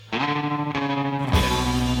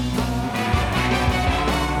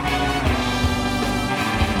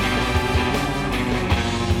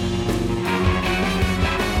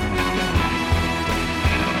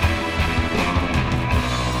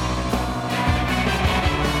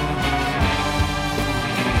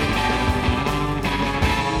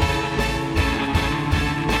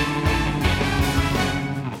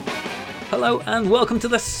Hello and welcome to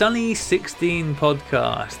the Sunny 16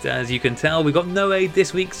 podcast. As you can tell, we got no Aid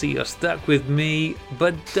this week, so you're stuck with me.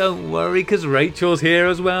 But don't worry, because Rachel's here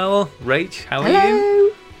as well. Rach, how are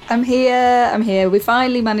you? I'm here. We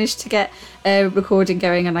finally managed to get a recording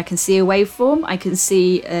going, and I can see a waveform. I can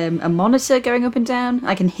see a monitor going up and down.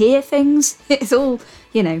 I can hear things. It's all,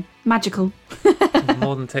 magical.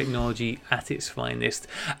 Modern technology at its finest.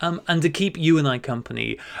 And to keep you and I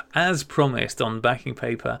company, as promised on backing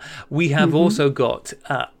paper, we have also got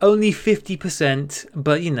only 50%,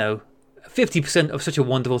 but 50% of such a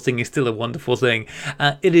wonderful thing is still a wonderful thing.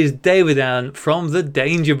 It is David Allen from the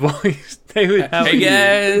Danger Boys. David, how are you?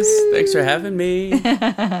 Hey guys, thanks for having me.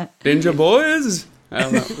 Danger Boys. I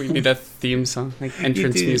don't know. We need a theme song, like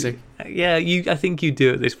entrance music. Yeah, I think you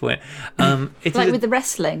do at this point. It's like with the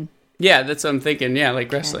wrestling. Yeah, that's what I'm thinking. Yeah,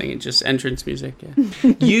 like wrestling, it's just entrance music.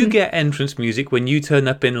 Yeah. You get entrance music when you turn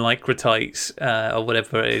up in lycra tights or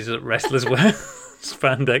whatever it is that wrestlers wear.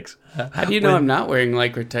 Spandex. How do you know I'm not wearing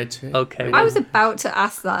lycra tights? Okay. I was about to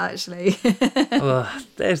ask that, actually. Well,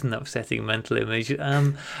 there's an upsetting mental image.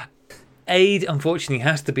 Aid, unfortunately,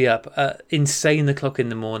 has to be up at insane o'clock in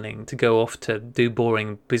the morning to go off to do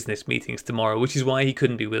boring business meetings tomorrow, which is why he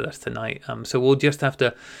couldn't be with us tonight. So we'll just have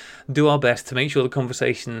to do our best to make sure the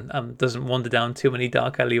conversation doesn't wander down too many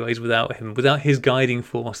dark alleyways without him, without his guiding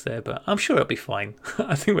force there. But I'm sure it'll be fine.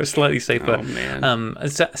 I think we're slightly safer. Oh, man.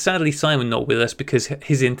 Sadly, Simon not with us because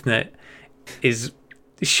his internet is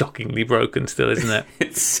shockingly broken still, isn't it?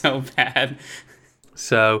 It's so bad.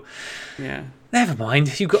 So, yeah. Never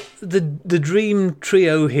mind. You've got the dream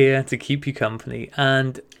trio here to keep you company,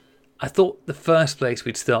 and I thought the first place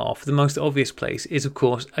we'd start off, the most obvious place, is of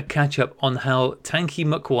course a catch up on how Tanky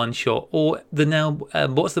Muck One Shot, or the now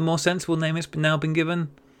what's the more sensible name it's now been given?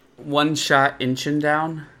 One shot inching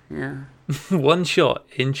down. Yeah. One shot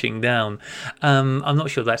inching down. I'm not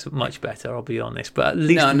sure that's much better, I'll be honest, but at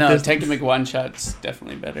least no, Tanky Muck One Shot's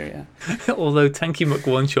definitely better. Yeah. Although Tanky Muck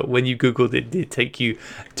One Shot, when you googled it, did take you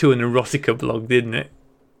to an erotica blog, didn't it?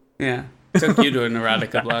 Yeah. Took you to an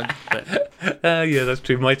erotica blog, but yeah, that's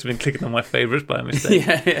true. Might have been clicking on my favourites by mistake.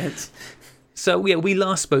 yeah. So yeah, we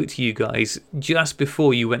last spoke to you guys just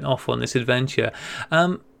before you went off on this adventure.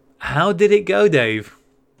 How did it go, Dave?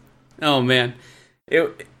 Oh man,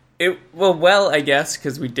 it well, I guess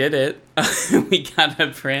because we did it. We got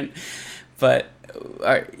a print, but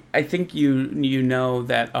I think you know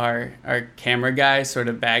that our camera guy sort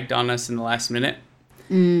of bagged on us in the last minute.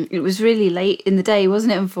 It was really late in the day,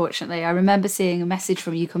 wasn't it, unfortunately? I remember seeing a message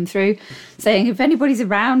from you come through saying, if anybody's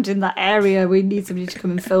around in that area, we need somebody to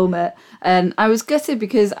come and film it. And I was gutted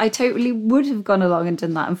because I totally would have gone along and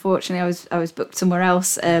done that. Unfortunately, I was booked somewhere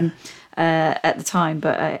else at the time,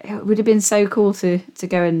 but it would have been so cool to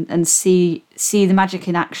go and see the magic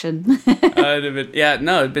in action.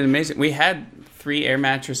 It'd been amazing. We had 3 air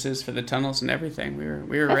mattresses for the tunnels and everything. We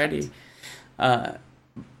were ready.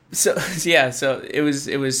 So it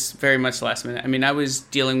was very much last minute. I mean, I was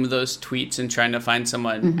dealing with those tweets and trying to find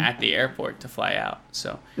someone at the airport to fly out.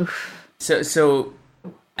 So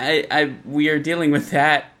we are dealing with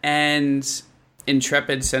that, and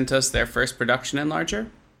Intrepid sent us their first production enlarger,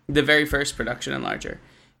 the very first production enlarger,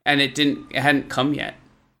 and it hadn't come yet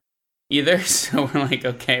either. So we're like,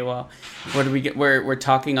 okay, well, what do we get? We're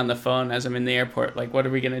talking on the phone as I'm in the airport. Like, what are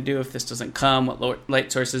we gonna do if this doesn't come? What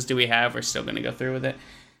light sources do we have? We're still gonna go through with it.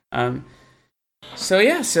 So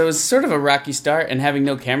it was sort of a rocky start, and having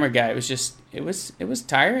no camera guy, it was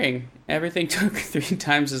tiring. Everything took 3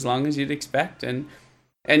 times as long as you'd expect, and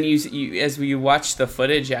you as you watch the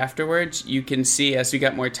footage afterwards, you can see as we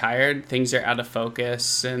got more tired, things are out of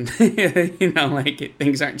focus, and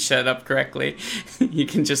things aren't set up correctly. You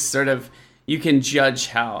can just you can judge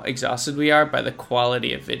how exhausted we are by the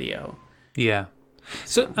quality of video. Yeah.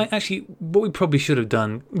 So, actually, what we probably should have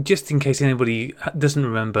done, just in case anybody doesn't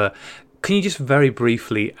remember, can you just very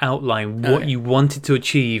briefly outline what you wanted to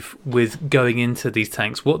achieve with going into these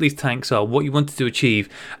tanks, what these tanks are, what you wanted to achieve,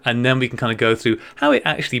 and then we can kind of go through how it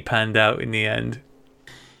actually panned out in the end?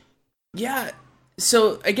 Yeah,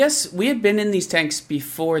 so I guess we had been in these tanks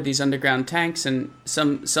before, these underground tanks, and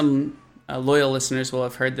some loyal listeners will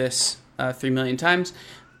have heard this 3 million times,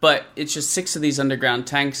 but it's just 6 of these underground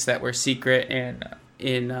tanks that were secret in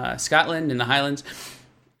Scotland, in the Highlands,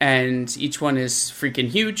 and each one is freaking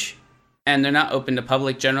huge, and they're not open to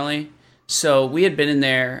public generally. So we had been in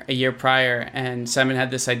there a year prior, and Simon had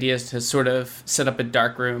this idea to sort of set up a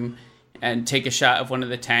dark room and take a shot of one of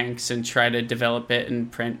the tanks and try to develop it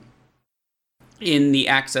and print in the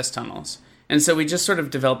access tunnels. And so we just sort of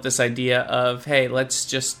developed this idea of, hey, let's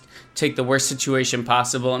just take the worst situation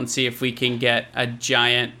possible and see if we can get a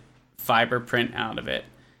giant fiber print out of it.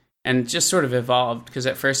 and just sort of evolved, because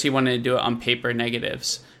at first he wanted to do it on paper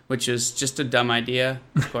negatives, which was just a dumb idea,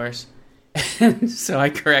 of course. So I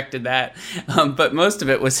corrected that, but most of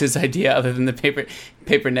it was his idea, other than the paper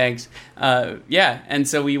negs. And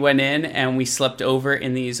so we went in and we slept over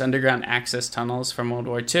in these underground access tunnels from World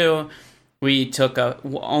War II. We took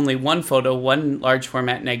only one photo, one large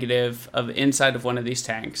format negative of the inside of one of these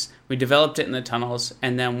tanks. We developed it in the tunnels,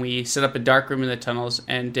 and then we set up a darkroom in the tunnels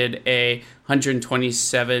and did a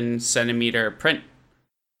 127 centimeter print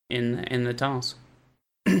in the tunnels.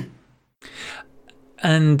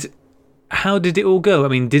 And how did it all go? I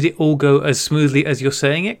mean, did it all go as smoothly as you're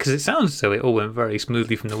saying it? Because it sounds as though it all went very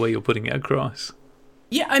smoothly from the way you're putting it across.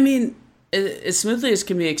 Yeah, I mean, as smoothly as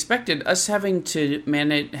can be expected, us having to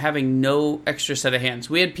manage having no extra set of hands.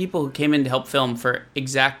 We had people who came in to help film for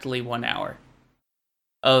exactly 1 hour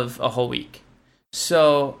of a whole week.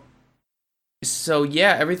 So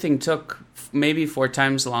yeah, everything took maybe 4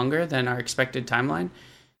 times longer than our expected timeline.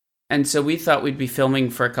 And so we thought we'd be filming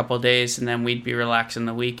for a couple of days and then we'd be relaxing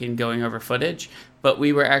the week and going over footage. But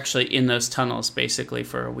we were actually in those tunnels basically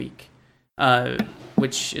for a week,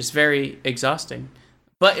 which is very exhausting.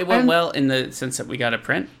 But it went well in the sense that we got a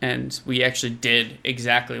print and we actually did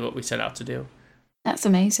exactly what we set out to do. That's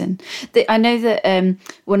amazing. I know that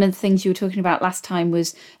one of the things you were talking about last time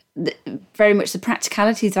was very much the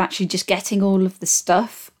practicalities of actually just getting all of the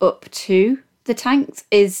stuff up to the tanks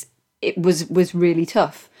was really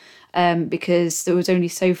tough. Because there was only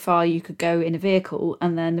so far you could go in a vehicle,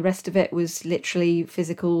 and then the rest of it was literally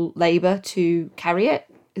physical labour to carry it.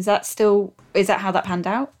 Is that how that panned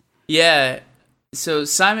out? Yeah. So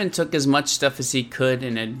Simon took as much stuff as he could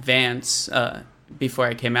in advance before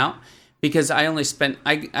I came out, because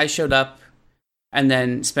I showed up and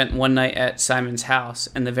then spent one night at Simon's house,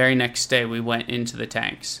 and the very next day we went into the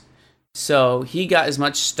tanks. So he got as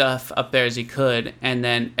much stuff up there as he could, and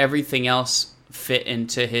then everything else fit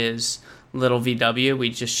into his little VW. We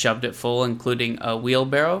just shoved it full, including a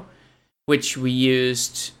wheelbarrow, which we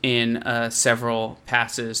used in several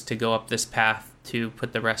passes to go up this path to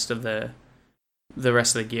put the rest of the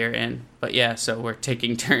gear in. But yeah, so we're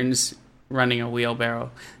taking turns running a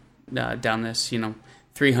wheelbarrow down this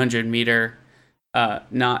 300 meter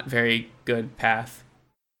not very good path.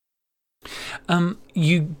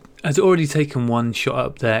 You had already taken one shot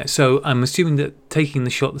up there, so I'm assuming that taking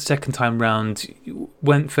the shot the second time round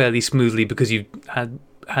went fairly smoothly because you had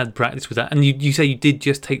practice with that. And you say you did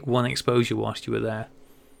just take one exposure whilst you were there.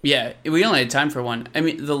 Yeah, we only had time for one. I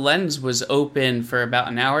mean, the lens was open for about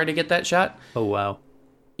an hour to get that shot. Oh, wow.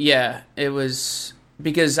 Yeah, it was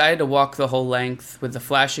because I had to walk the whole length with the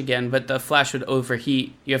flash again, but the flash would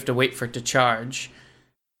overheat. You have to wait for it to charge.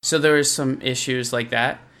 So there was some issues like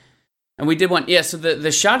that. And we did one, yeah, so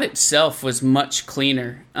the shot itself was much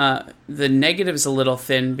cleaner. The negative's a little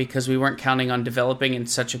thin because we weren't counting on developing in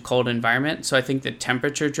such a cold environment, so I think the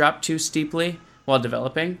temperature dropped too steeply while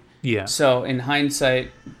developing. Yeah. So in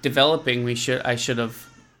hindsight, developing, I should have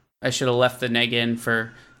left the neg in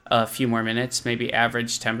for a few more minutes, maybe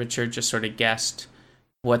average temperature, just sort of guessed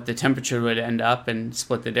what the temperature would end up and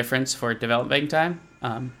split the difference for developing time.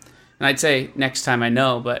 And I'd say next time I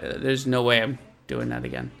know, but there's no way I'm doing that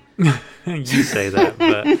again. You say that,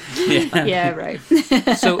 but yeah, right.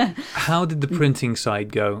 So how did the printing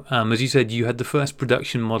side go? As you said, you had the first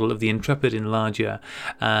production model of the Intrepid in larger,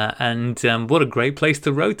 and what a great place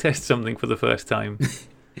to road test something for the first time.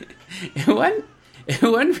 It went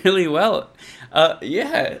really well.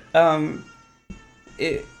 The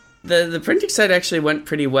printing side actually went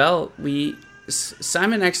pretty well.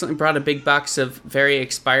 Simon accidentally brought a big box of very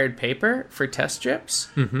expired paper for test strips.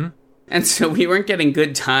 Mm-hmm. And so we weren't getting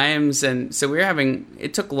good times, and so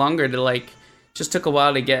it took longer to just took a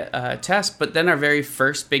while to get a test, but then our very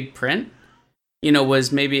first big print,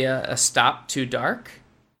 was maybe a stop too dark,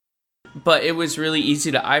 but it was really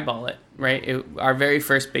easy to eyeball it, right? Our very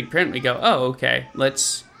first big print, we go, oh, okay,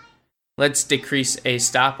 let's decrease a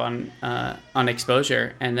stop on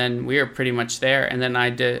exposure, and then we were pretty much there, and then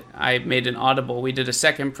I made an audible. We did a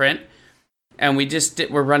second print, and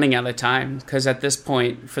we're running out of time because at this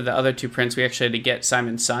point, for the other two prints, we actually had to get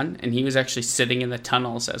Simon's son, and he was actually sitting in the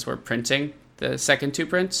tunnels as we're printing the second two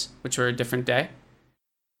prints, which were a different day.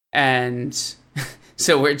 And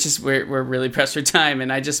so we're really pressed for time,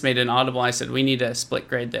 and I just made an audible. I said, we need to split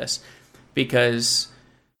grade this because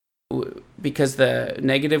the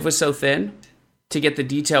negative was so thin. To get the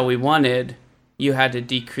detail we wanted, you had to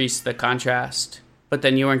decrease the contrast, but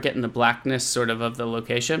then you weren't getting the blackness sort of the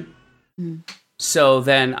location. So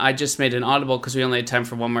then I just made an audible because we only had time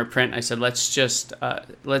for one more print. I said, let's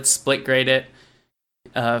split grade it.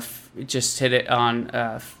 Just hit it on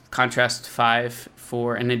contrast 5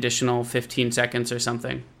 for an additional 15 seconds or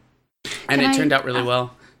something. And it turned out really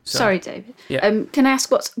well. So, sorry, David. Yeah. Can I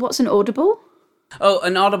ask what's an audible? Oh,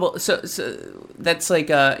 an audible. So that's like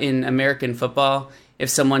in American football, if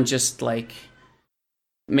someone just like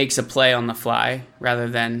makes a play on the fly rather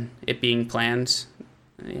than it being planned.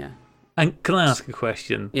 Yeah. And can I ask a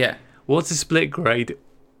question? Yeah. What's a split grade?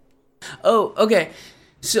 Oh, okay.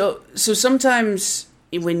 So sometimes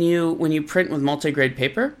when you print with multi-grade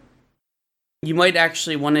paper, you might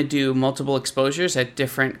actually want to do multiple exposures at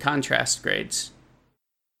different contrast grades.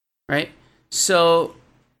 Right? So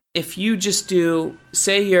if you just do,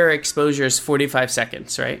 say your exposure is 45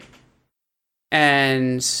 seconds, right?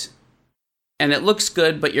 And it looks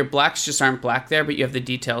good, but your blacks just aren't black there, but you have the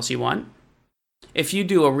details you want. If you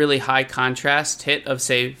do a really high contrast hit of,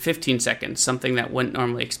 say, 15 seconds, something that wouldn't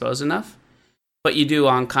normally expose enough, but you do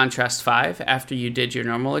on contrast 5 after you did your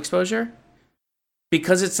normal exposure,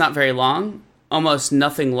 because it's not very long, almost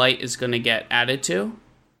nothing light is going to get added to.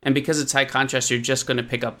 And because it's high contrast, you're just going to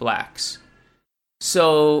pick up blacks.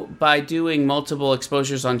 So by doing multiple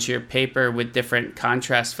exposures onto your paper with different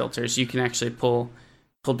contrast filters, you can actually pull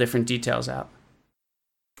different details out.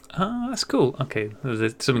 Oh, that's cool. Okay,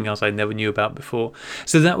 there's something else I never knew about before.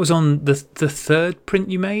 So that was on the third print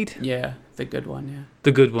you made? Yeah, the good one, yeah.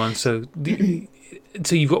 The good one. So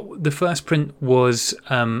you've got the first print was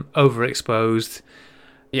overexposed.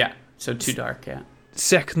 Yeah, so too dark, yeah.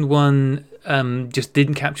 Second one just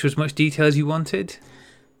didn't capture as much detail as you wanted?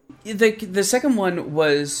 The second one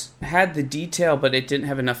had the detail, but it didn't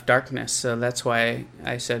have enough darkness. So that's why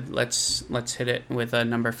I said let's hit it with a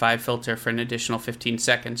number 5 filter for an additional 15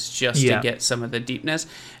 seconds just to get some of the deepness.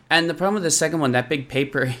 And the problem with the second one, that big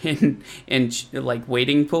paper in like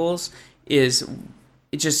wading pools, is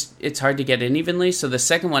it's hard to get in evenly. So the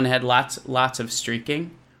second one had lots of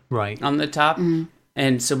streaking right on the top. Mm.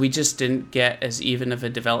 And so we just didn't get as even of a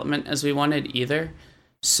development as we wanted either.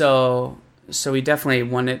 So we definitely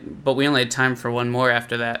wanted, but we only had time for one more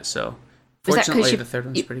after that. So fortunately, the third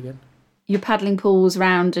one's pretty good. Your paddling pool was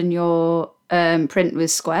round and your print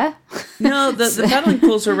was square? No, the paddling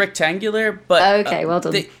pools were rectangular, but okay, well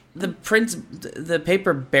done. The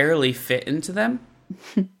paper barely fit into them.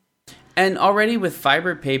 And already with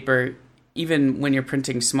fiber paper, even when you're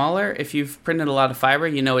printing smaller, if you've printed a lot of fiber,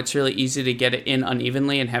 it's really easy to get it in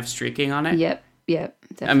unevenly and have streaking on it. Yep,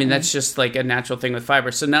 definitely. I mean, that's just like a natural thing with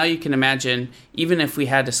fiber. So now you can imagine, even if we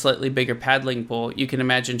had a slightly bigger paddling pool, you can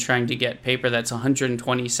imagine trying to get paper that's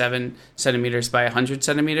 127 centimeters by 100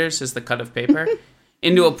 centimeters is the cut of paper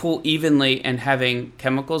into a pool evenly and having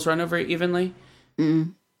chemicals run over it evenly.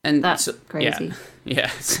 Mm. And that's crazy. Yeah.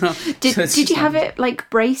 So did you have it like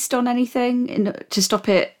braced on anything to stop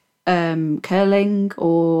it curling,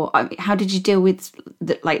 or how did you deal with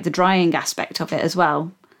the drying aspect of it as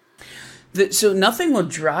well? So nothing will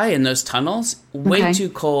dry in those tunnels. Way too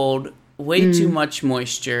cold, way too much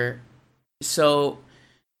moisture. So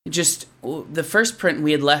just the first print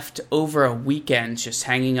we had left over a weekend just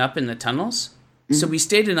hanging up in the tunnels. So we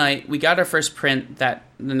stayed a night. We got our first print the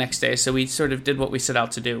next day. So we sort of did what we set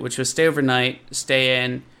out to do, which was stay overnight, stay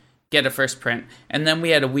in, get a first print. And then we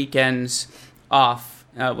had a weekend off,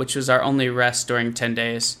 which was our only rest during 10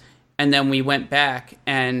 days. And then we went back,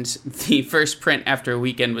 and the first print after a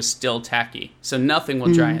weekend was still tacky. So nothing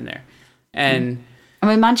will dry in there. And I'm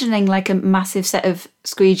imagining like a massive set of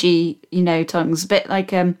squeegee, tongues, a bit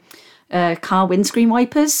like car windscreen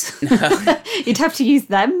wipers. No. You'd have to use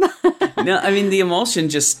them. No, I mean, the emulsion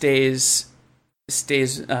just stays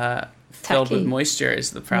filled with moisture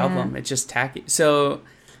is the problem. Yeah. It's just tacky. So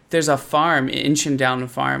there's a farm, Inchindown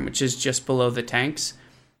Farm, which is just below the tanks.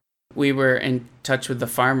 We were in touch with the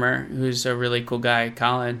farmer, who's a really cool guy,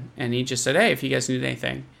 Colin, and he just said, hey, if you guys need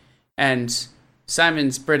anything. And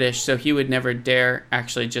Simon's British, so he would never dare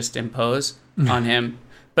actually just impose on him.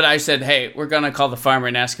 But I said, hey, we're going to call the farmer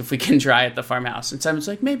and ask if we can dry at the farmhouse. And Simon's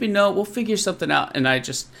like, maybe no, we'll figure something out. And I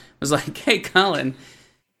just was like, hey, Colin,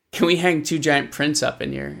 can we hang 2 giant prints up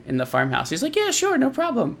in the farmhouse? He's like, yeah, sure, no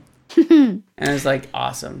problem. And I was like,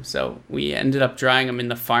 awesome. So we ended up drying them in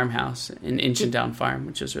the farmhouse in Inchindown Farm,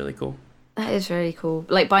 which was really cool. That is very cool.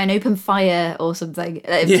 Like by an open fire or something.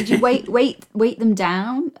 Did you weight them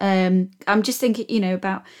down? I'm just thinking,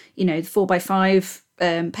 about, the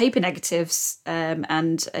 4x5 paper negatives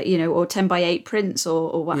and, or 10x8 prints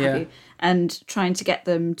or what have you, and trying to get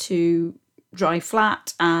them to dry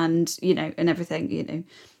flat and, and everything,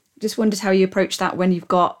 Just wondered how you approach that when you've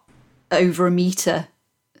got over a meter,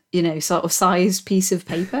 sort of sized piece of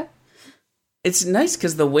paper. It's nice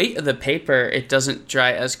because the weight of the paper, it doesn't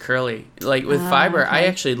dry as curly. Like with fiber, I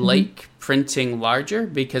actually like printing larger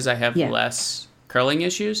because I have less curling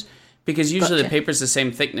issues, because usually the Gotcha. paper's the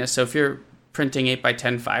same thickness. So if you're printing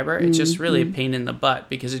 8x10 fiber, it's just really a pain in the butt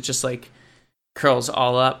because it just like curls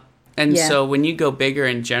all up. And Yeah. so when you go bigger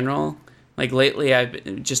in general, like lately,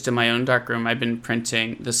 just in my own darkroom, I've been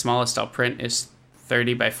printing, the smallest I'll print is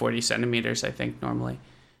 30 by 40 centimeters, I think, normally.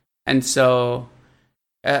 And so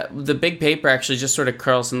the big paper actually just sort of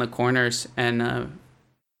curls in the corners, and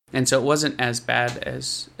so it wasn't as bad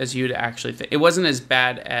as you'd actually think. It wasn't as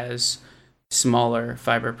bad as smaller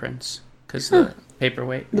fiber prints because the paper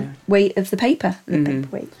weight. Yeah. Weight of the paper. The paper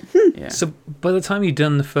weight. Yeah. So by the time you'd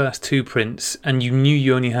done the first 2 prints and you knew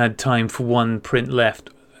you only had time for 1 print left,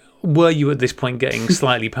 were you at this point getting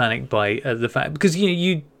slightly panicked by the fact, because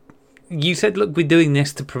you said, look, we're doing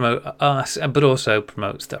this to promote us, but also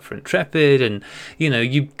promote stuff for Intrepid, and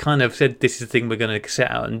you kind of said this is the thing we're going to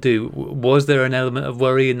set out and do. Was there an element of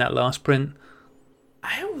worry in that last print?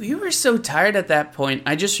 We were so tired at that point.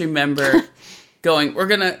 I just remember going, we're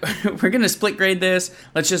gonna split grade this.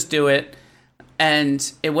 Let's just do it,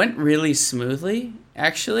 and it went really smoothly,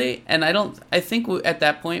 actually. And I think at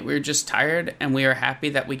that point we were just tired, and we were happy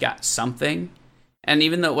that we got something. And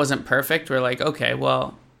even though it wasn't perfect, we're like, okay,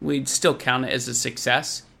 well, we'd still count it as a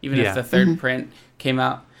success, even if the third print came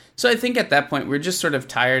out. So I think at that point we're just sort of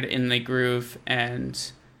tired in the groove,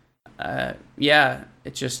 and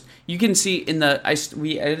it just, you can see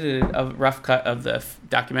we edited a rough cut of the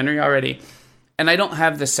documentary already, and I don't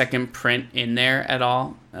have the second print in there at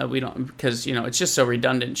all. We don't, because it's just so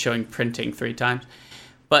redundant showing printing 3 times.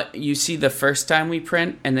 But you see the first time we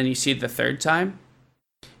print, and then you see the third time.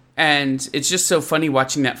 And it's just so funny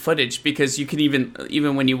watching that footage, because you can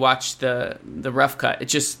even when you watch the rough cut,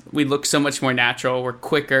 we look so much more natural. We're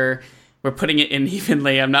quicker. We're putting it in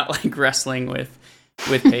evenly. I'm not like wrestling with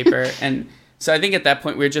paper. And so I think at that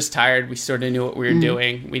point we were just tired. We sort of knew what we were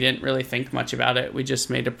doing. We didn't really think much about it. We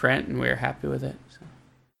just made a print and we were happy with it.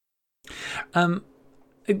 So.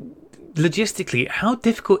 Logistically, how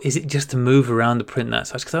difficult is it just to move around the print that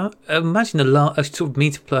size? Because I imagine a sort of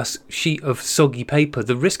meter plus sheet of soggy paper,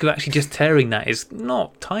 the risk of actually just tearing that is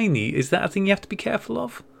not tiny. Is that a thing you have to be careful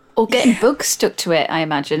of? Or getting bugs stuck to it, I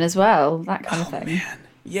imagine, as well. That kind of thing. Man.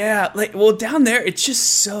 Yeah, down there it's just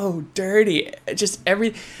so dirty.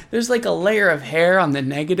 There's like a layer of hair on the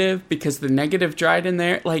negative because the negative dried in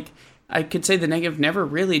there. Like, I could say the negative never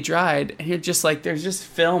really dried, and you're just like, there's just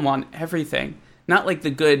film on everything. Not like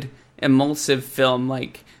the good emulsive film,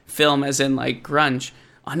 like film as in like grunge,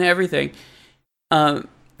 on everything.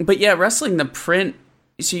 But yeah, wrestling the print,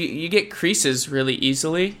 so you get creases really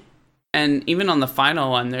easily, and even on the final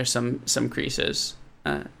one there's some creases,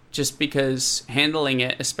 just because handling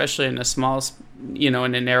it, especially in a small, in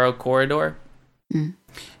a narrow corridor,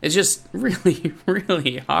 it's just really,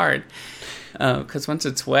 really hard, because once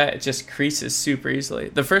it's wet it just creases super easily.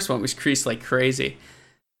 The first one was creased like crazy,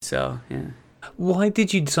 so yeah. Why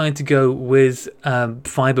did you decide to go with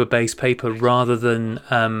fiber-based paper rather than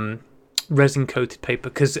resin-coated paper?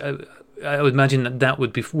 Because I would imagine that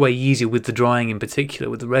would be way easier with the drying, in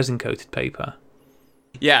particular, with the resin-coated paper.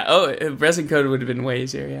 Yeah, resin-coated would have been way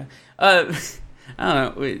easier, yeah. I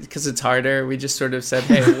don't know, because it's harder, we just sort of said,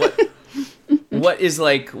 hey, what is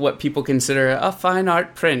like what people consider a fine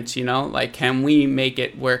art print, Like, can we make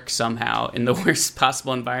it work somehow in the worst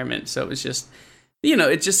possible environment? So it was just...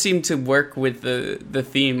 it just seemed to work with the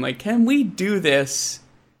theme. Like, can we do this?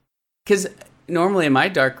 Because normally in my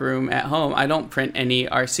dark room at home, I don't print any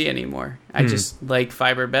RC anymore. I just like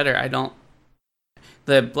fiber better.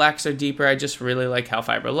 The blacks are deeper. I just really like how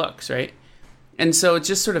fiber looks, right? And so it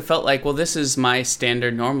just sort of felt like, well, this is my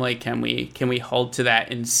standard normally. Can we hold to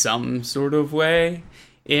that in some sort of way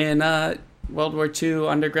in a World War II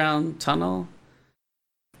underground tunnel?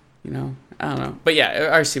 I don't know. But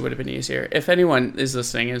yeah, RC would have been easier. If anyone is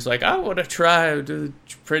listening and is like, I want to try to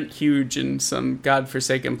print huge in some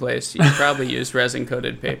godforsaken place, you probably use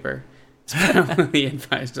resin-coated paper. It's probably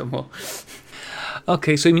advisable.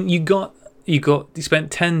 Okay, so I mean, you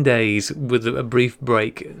spent 10 days with a brief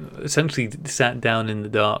break, essentially sat down in the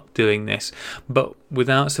dark doing this, but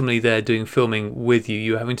without somebody there doing filming with you.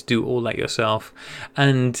 You were having to do all that yourself,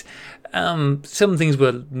 and some things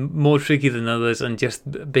were more tricky than others, and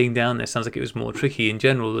just being down there sounds like it was more tricky in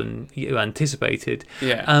general than you anticipated.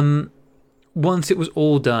 Yeah. Once it was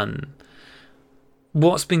all done,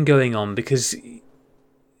 what's been going on? Because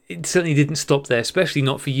it certainly didn't stop there, especially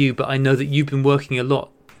not for you, but I know that you've been working a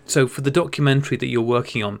lot. So for the documentary that you're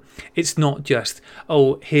working on, it's not just,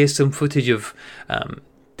 here's some footage of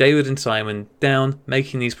David and Simon down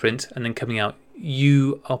making these prints and then coming out.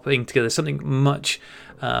 You are putting together something much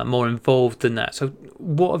more involved than that. So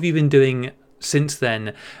what have you been doing since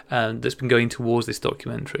then that's been going towards this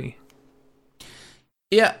documentary?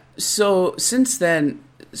 Yeah, so since then,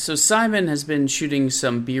 so Simon has been shooting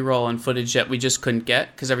some B-roll and footage that we just couldn't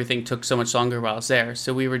get because everything took so much longer while I was there.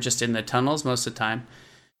 So we were just in the tunnels most of the time.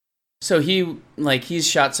 So he's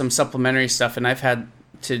shot some supplementary stuff, and I've had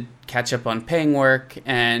to catch up on paying work,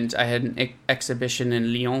 and I had an exhibition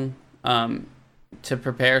in Lyon to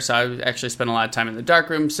prepare. So I actually spent a lot of time in the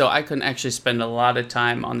darkroom, so I couldn't actually spend a lot of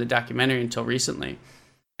time on the documentary until recently.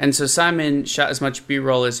 And so Simon shot as much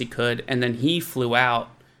B-roll as he could, and then he flew out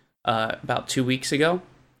about 2 weeks ago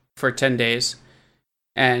for 10 days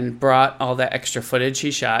and brought all that extra footage he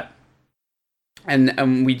shot.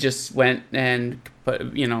 And we just went and put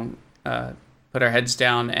our heads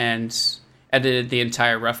down and edited the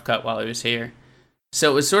entire rough cut while he was here. So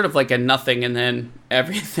it was sort of like a nothing and then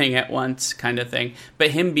everything at once kind of thing.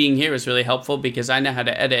 But him being here was really helpful because I know how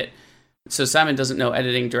to edit. So Simon doesn't know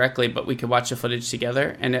editing directly, but we could watch the footage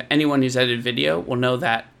together. And anyone who's edited video will know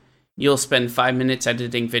that you'll spend 5 minutes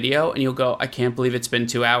editing video and you'll go, I can't believe it's been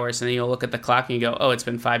 2 hours. And then you'll look at the clock and you go, oh, it's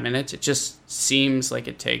been 5 minutes. It just seems like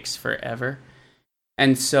it takes forever.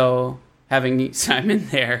 And so having Simon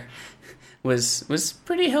there was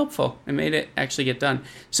pretty helpful. It made it actually get done.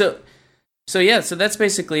 So that's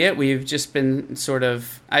basically it. We've just been sort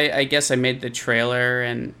of, I guess I made the trailer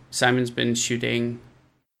and Simon's been shooting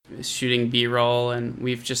B-roll, and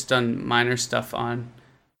we've just done minor stuff on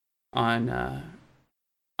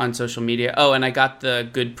social media. Oh, and I got the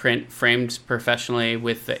good print framed professionally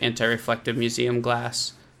with the anti-reflective museum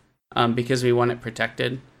glass because we want it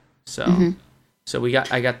protected. So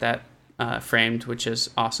I got that framed, which is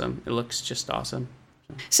awesome. It looks just awesome.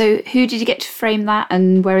 So who did you get to frame that,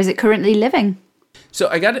 and where is it currently living? So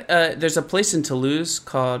I got there's a place in Toulouse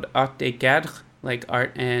called Art des Cadres, like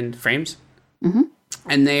art and frames. Mm-hmm.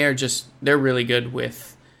 And they're really good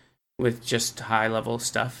with just high level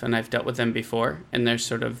stuff, and I've dealt with them before, and they're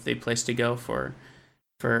sort of the place to go for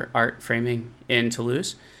art framing in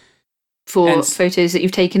Toulouse. For photos that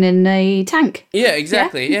you've taken in a tank. Yeah,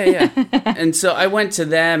 exactly. Yeah. And so I went to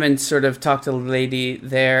them and sort of talked to the lady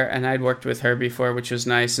there, and I'd worked with her before, which was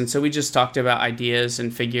nice. And so we just talked about ideas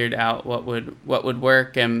and figured out what would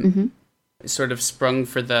work, and sort of sprung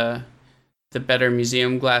for the better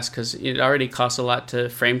museum glass because it already costs a lot to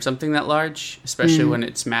frame something that large, especially when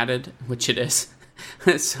it's matted, which it is.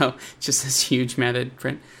 So just this huge matted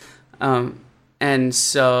print. And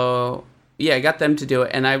so I got them to do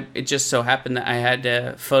it, and it just so happened that I had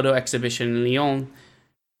a photo exhibition in Lyon,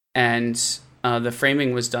 and the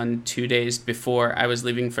framing was done 2 days before I was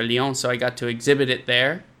leaving for Lyon, so I got to exhibit it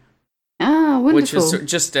there. Ah, wonderful. Which was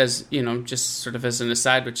just sort of as an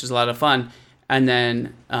aside, which is a lot of fun. And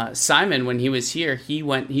then Simon, when he was here, he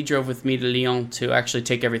drove with me to Lyon to actually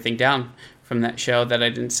take everything down from that show that I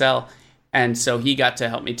didn't sell. And so he got to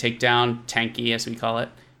help me take down Tanky, as we call it,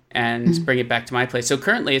 and bring it back to my place. So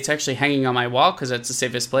currently it's actually hanging on my wall because that's the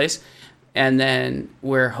safest place. And then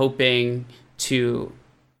we're hoping to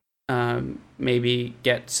maybe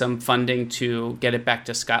get some funding to get it back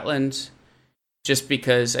to Scotland, just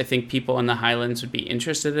because I think people in the Highlands would be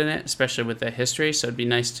interested in it, especially with the history. So it'd be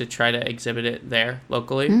nice to try to exhibit it there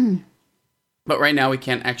locally. But right now we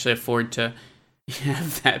can't actually afford to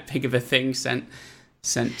have that big of a thing sent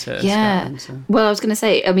to Scotland. So. Well, I was going to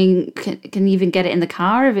say, I mean, can you even get it in the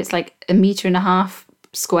car if it's like 1.5 meters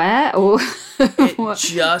square, or it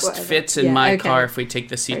just fits in my car if we take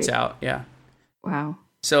the seats out. Yeah. Wow.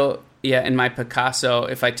 So in my Picasso,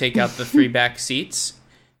 if I take out the 3 back seats,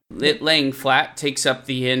 it laying flat takes up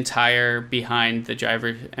the entire behind the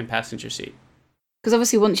driver and passenger seat. Because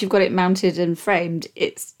obviously once you've got it mounted and framed,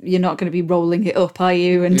 you're not going to be rolling it up, are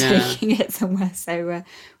you, and taking it somewhere. So,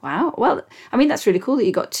 wow. Well, I mean, that's really cool that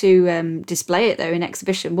you got to display it, though, in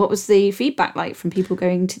exhibition. What was the feedback like from people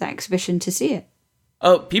going to that exhibition to see it?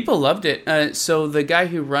 Oh, people loved it. So the guy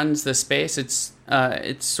who runs the space, it's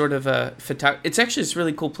sort of it's actually this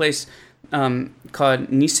really cool place called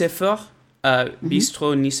Nicéphore,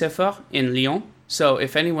 Bistro Nicéphore in Lyon. So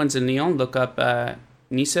if anyone's in Lyon, look up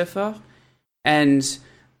Nicéphore. And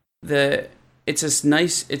it's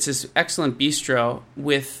this excellent bistro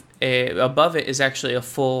with above it is actually a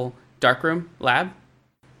full darkroom lab,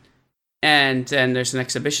 and then there's an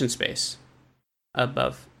exhibition space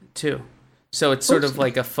above too. So it's sort of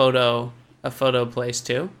like a photo place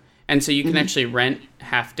too, and so you can actually rent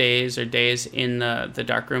half days or days in the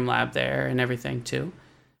darkroom lab there and everything too,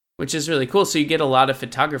 which is really cool. So you get a lot of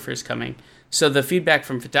photographers coming. So the feedback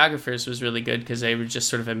from photographers was really good because they were just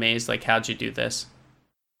sort of amazed, like, how'd you do this?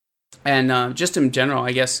 And just in general,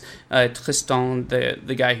 I guess Tristan,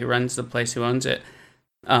 the guy who runs the place, who owns it,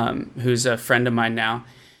 who's a friend of mine now,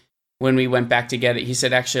 when we went back to get it, he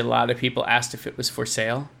said actually a lot of people asked if it was for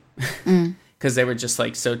sale because they were just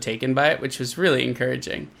like so taken by it, which was really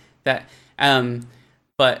encouraging. That,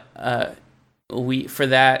 but we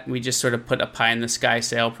just sort of put a pie in the sky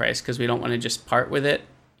sale price because we don't want to just part with it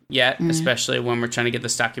yet, especially when we're trying to get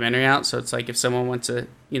this documentary out. So it's like if someone wants to,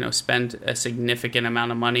 spend a significant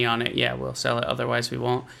amount of money on it, yeah, we'll sell it. Otherwise, we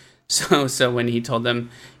won't. So when he told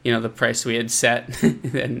them, the price we had set,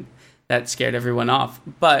 then that scared everyone off.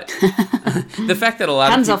 But the fact that a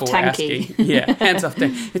lot hands of people off were tanky. asking, hands off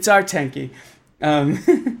tanky. It's our tanky.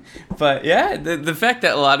 But yeah, the fact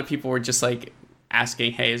that a lot of people were just like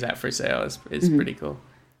asking, "Hey, is that for sale?" is pretty cool.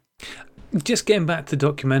 Just getting back to the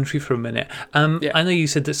documentary for a minute. I know you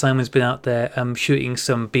said that Simon's been out there shooting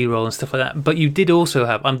some B-roll and stuff like that, but you did also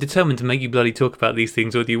have, I'm determined to make you bloody talk about these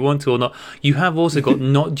things, whether you want to or not. You have also got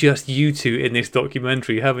not just you two in this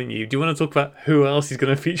documentary, haven't you? Do you want to talk about who else is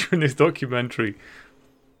going to feature in this documentary?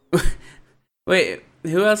 Wait,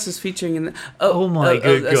 who else is featuring in the... Oh my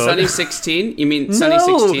good God. Sunny 16? You mean Sunny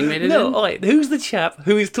 16 made it in? No, all right. Who's the chap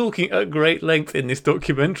who is talking at great length in this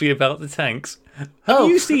documentary about the tanks? Have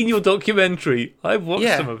you seen your documentary? I've watched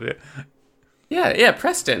some of it. Yeah,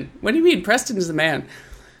 Preston. What do you mean? Preston's the man.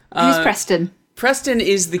 Who's Preston? Preston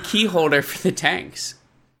is the key holder for the tanks.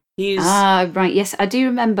 Right, yes. I do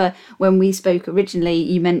remember when we spoke originally,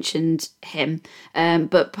 you mentioned him.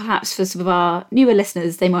 But perhaps for some of our newer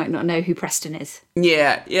listeners, they might not know who Preston is.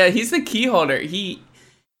 Yeah, he's the key holder.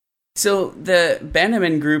 So the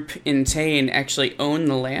Bannerman Group in Tain actually own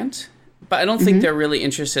the land, but I don't think they're really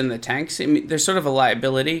interested in the tanks. I mean, they're sort of a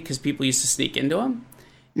liability because people used to sneak into them.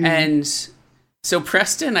 And so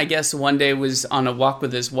Preston, I guess, one day was on a walk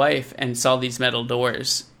with his wife and saw these metal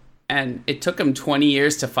doors. And it took him 20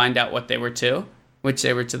 years to find out what they were to, which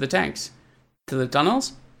they were to the tanks, to the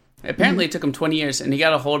tunnels. Apparently it took him 20 years, and he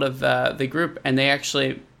got a hold of the group, and they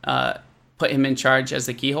actually put him in charge as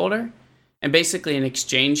the key holder. And basically in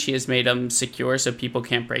exchange, he has made them secure so people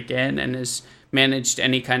can't break in, and has managed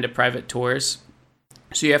any kind of private tours.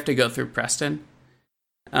 So you have to go through Preston.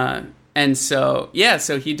 And so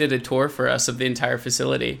he did a tour for us of the entire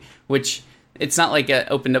facility, which... It's not like an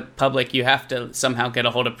open up public. You have to somehow get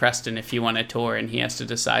a hold of Preston if you want a tour, and he has to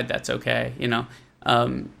decide that's okay,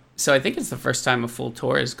 So I think it's the first time a full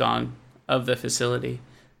tour has gone of the facility,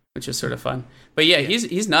 which is sort of fun. But yeah,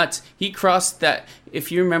 he's nuts. He crossed that.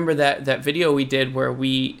 If you remember that video we did where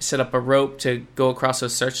we set up a rope to go across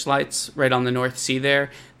those searchlights right on the North Sea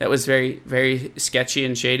there, that was very, very sketchy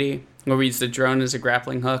and shady, where we used the drone as a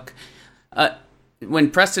grappling hook.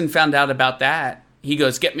 When Preston found out about that, he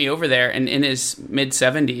goes, "Get me over there." And in his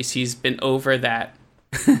mid-70s, he's been over that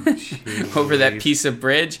over that piece of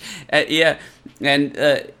bridge.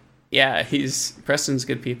 Preston's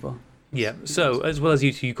good people. Yeah, so as well as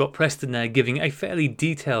you two, you've got Preston there giving a fairly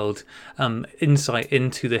detailed insight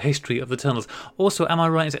into the history of the tunnels. Also, am I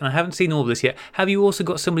right in saying, I haven't seen all of this yet, have you also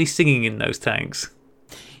got somebody singing in those tanks?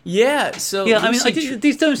 Yeah, so... Yeah, I mean,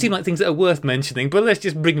 these don't seem like things that are worth mentioning, but let's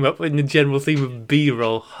just bring them up in the general theme of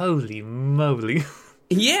B-roll. Holy moly.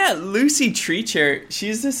 Yeah, Lucy Treacher,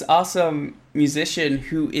 she's this awesome musician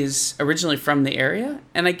who is originally from the area,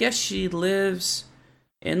 and I guess she lives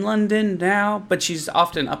in London now, but she's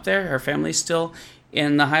often up there. Her family's still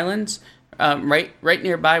in the Highlands, right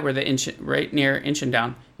nearby where right near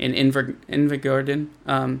Inchindown in Invergordon.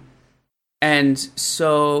 And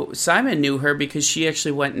so Simon knew her because she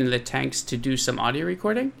actually went into the tanks to do some audio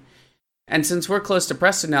recording. And since we're close to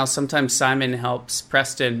Preston now, sometimes Simon helps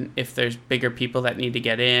Preston if there's bigger people that need to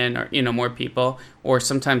get in, or, more people. Or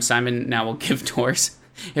sometimes Simon now will give tours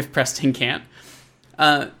if Preston can't.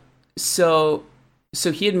 So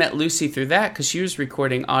he had met Lucy through that because she was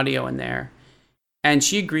recording audio in there. And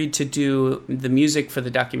she agreed to do the music for the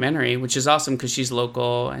documentary, which is awesome because she's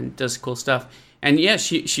local and does cool stuff. And yeah,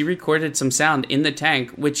 she recorded some sound in the tank,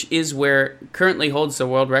 which is where currently holds the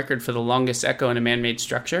world record for the longest echo in a man-made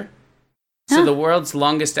structure. So the world's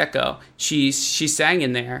longest echo, she sang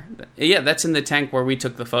in there. Yeah, that's in the tank where we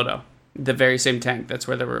took the photo. The very same tank. That's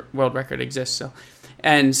where the world record exists.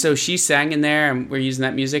 So she sang in there, and we're using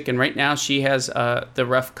that music. And right now she has the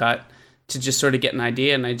rough cut to just sort of get an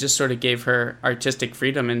idea. And I just sort of gave her artistic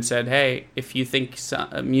freedom and said, hey, if you think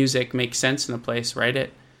music makes sense in a place, write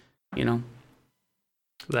it,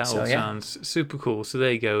 That all sounds super cool. So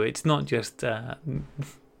there you go. It's not just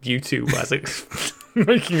YouTube as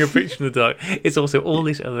making a picture in the dark. It's also all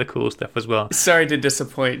this other cool stuff as well. Sorry to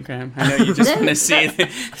disappoint, Graham. I know you just want to see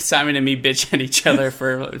Simon and me bitch at each other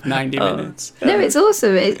for 90 minutes. No, it's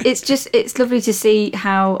awesome. It's lovely to see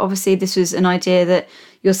how obviously this was an idea that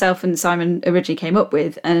yourself and Simon originally came up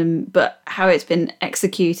with, but how it's been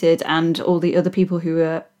executed and all the other people who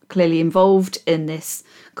are clearly involved in this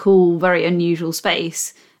cool, very unusual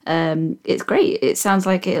space it's great. It sounds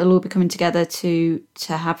like it'll all be coming together to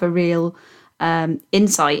have a real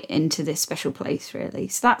insight into this special place, really.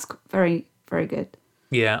 So that's very, very good.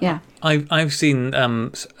 Yeah. I've seen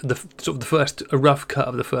the first a rough cut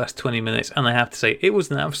of the first 20 minutes, and I have to say it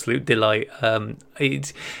was an absolute delight.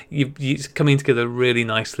 It's coming together really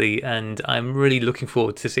nicely, and I'm really looking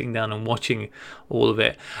forward to sitting down and watching all of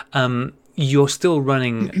it. You're still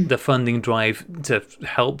running the funding drive to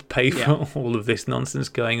help pay for all of this nonsense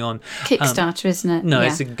going on. Kickstarter, isn't it? No,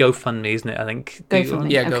 it's a GoFundMe, isn't it? I think. GoFundMe.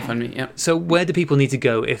 Yeah, Okay. GoFundMe. Yeah. So where do people need to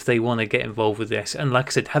go if they want to get involved with this? And like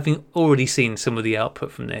I said, having already seen some of the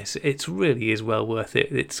output from this, it really is well worth it.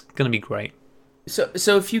 It's going to be great. So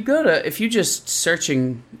if you just search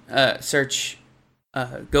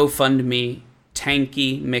GoFundMe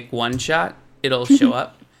Tanky McOneShot, it'll show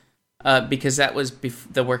up. Because that was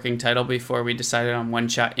the working title before we decided on One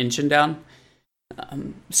Shot Inch and Down.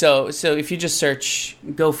 So if you just search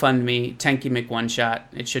GoFundMe Tanky McOneShot,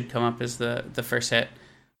 it should come up as the first hit.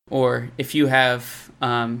 Or if you have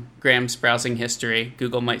Graham's browsing history,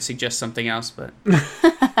 Google might suggest something else. But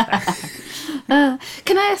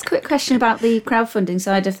Can I ask a quick question about the crowdfunding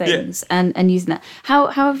side of things and using that? How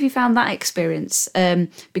have you found that experience?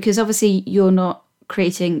 Because obviously you're not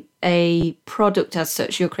creating a product as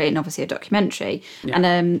such, you're creating obviously a documentary.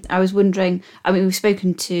 And I was wondering, I mean, we've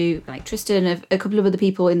spoken to like Tristan, a couple of other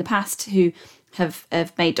people in the past who have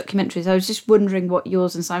made documentaries. I was just wondering what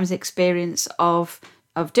yours and Simon's experience of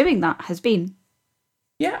doing that has been.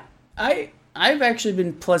 Yeah, I've actually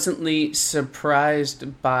been pleasantly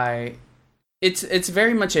surprised by it's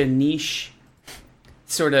very much a niche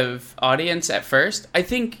sort of audience at first. I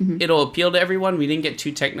think it'll appeal to everyone. We didn't get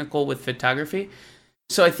too technical with photography.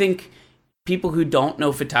 So I think people who don't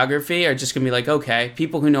know photography are just going to be like, okay.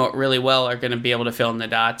 People who know it really well are going to be able to fill in the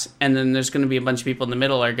dots. And then there's going to be a bunch of people in the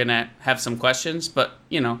middle are going to have some questions. But,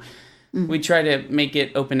 we try to make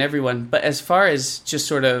it open to everyone. But as far as just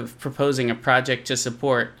sort of proposing a project to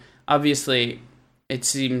support, obviously it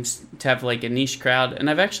seems to have like a niche crowd. And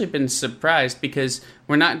I've actually been surprised because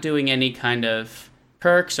we're not doing any kind of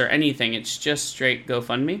perks or anything. It's just straight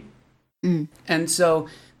GoFundMe. And so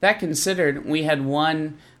that considered, we had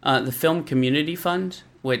one, the Film Community Fund,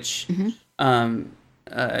 which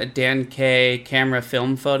Dan K, Camera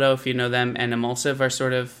Film Photo, if you know them, and Emulsive are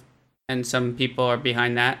sort of, and some people are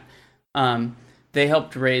behind that. They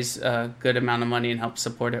helped raise a good amount of money and help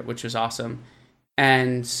support it, which was awesome.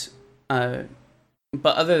 And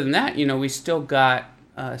but other than that, we still got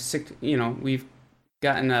we've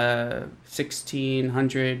gotten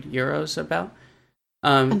 1,600 euros about.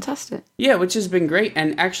 Fantastic. Yeah, which has been great.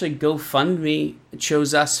 And actually GoFundMe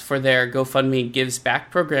chose us for their GoFundMe Gives Back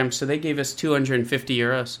program. So they gave us 250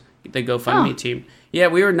 euros, the GoFundMe team. Yeah,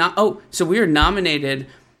 we were nominated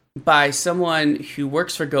by someone who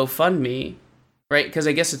works for GoFundMe, right? Because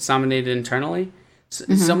I guess it's nominated internally.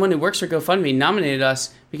 Someone who works for GoFundMe nominated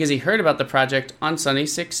us because he heard about the project on Sunny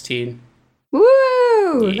 16. Woo!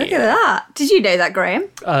 Look at that. Did you know that, Graham?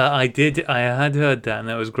 I did. I had heard that, and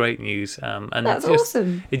that was great news. And That's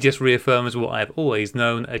awesome. It just reaffirms what I've always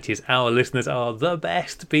known, which is our listeners are the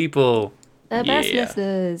best people. The best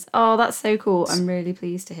listeners. Oh, that's so cool. I'm really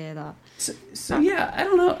pleased to hear that. So yeah, I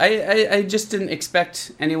don't know. I just didn't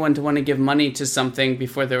expect anyone to want to give money to something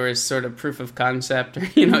before there was sort of proof of concept. Or,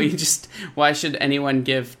 why should anyone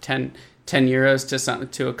give 10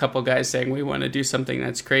 euros to a couple guys saying we want to do something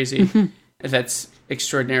that's crazy, that's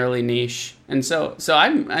extraordinarily niche. And so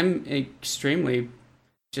I'm extremely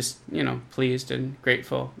just, pleased and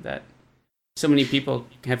grateful that so many people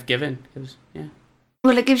have given.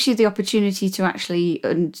 Well, it gives you the opportunity to actually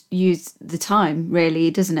use the time, really,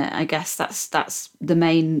 doesn't it? I guess that's the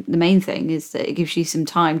main thing, is that it gives you some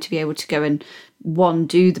time to be able to go and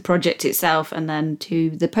do the project itself, and then do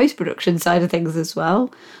the post-production side of things as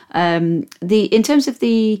well. In terms of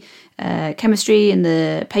the chemistry and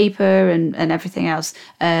the paper and everything else,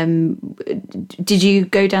 did you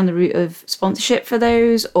go down the route of sponsorship for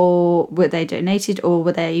those, or were they donated, or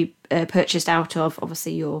were they purchased out of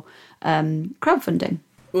obviously your crowdfunding?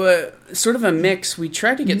 Well, sort of a mix. We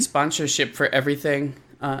tried to get sponsorship for everything.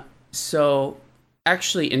 So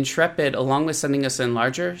actually Intrepid, along with sending us an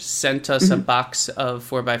enlarger, sent us a box of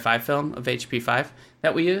 4x5 film of HP5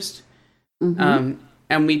 that we used. And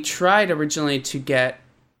we tried originally to get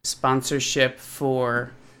sponsorship for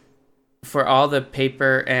all the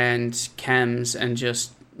paper and chems, and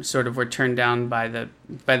just sort of were turned down by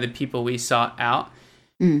the people we sought out.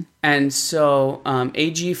 And so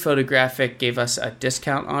AG Photographic gave us a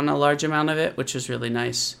discount on a large amount of it, which was really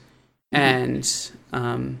nice. And so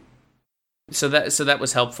that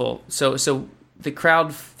was helpful. So the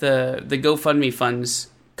GoFundMe funds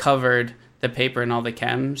covered the paper and all the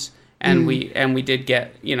chems. And we did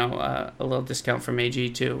get, a little discount from AG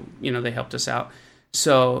too. They helped us out.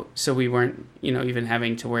 So we weren't, even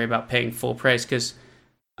having to worry about paying full price, because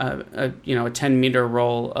a 10-meter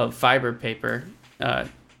roll of fiber paper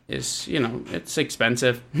is, it's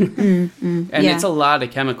expensive. And it's a lot of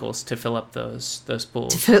chemicals to fill up those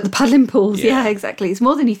pools. To fill up the paddling pools, yeah, exactly. It's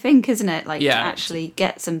more than you think, isn't it? To actually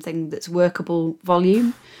get something that's workable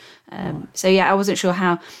volume. So I wasn't sure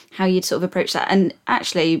how you'd sort of approach that. And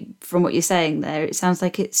actually, from what you're saying there, it sounds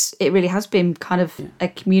like it really has been kind of a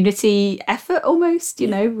community effort almost,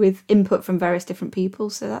 with input from various different people.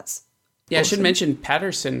 So that's awesome. I should mention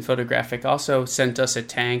Patterson Photographic also sent us a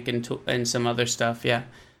tank and some other stuff. Yeah,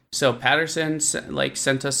 so Patterson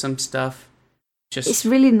sent us some stuff. It's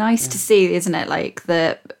really nice to see, isn't it? Like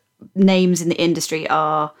the names in the industry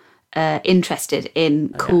are interested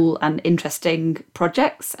in cool and interesting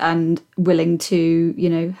projects and willing to,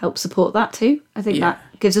 help support that too. I think that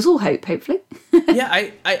gives us all hope, hopefully.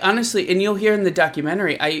 I honestly, and you'll hear in the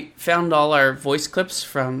documentary, I found all our voice clips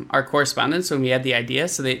from our correspondence when we had the idea.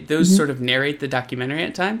 So those sort of narrate the documentary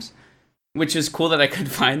at times, which is cool that I could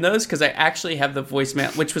find those, because I actually have the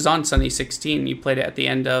voicemail, which was on Sunny 16. You played it at the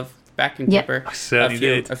end of Backing Keeper. I certainly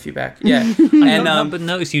did. A few back. Yeah. But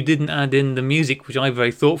notice you didn't add in the music, which I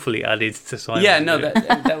very thoughtfully added to Simon. Yeah, no,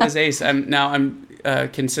 that was ace. I'm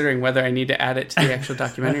considering whether I need to add it to the actual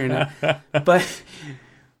documentary or not.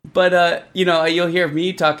 But you'll hear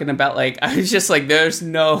me talking about, I was just like, there's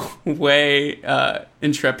no way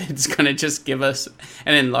Intrepid's going to just give us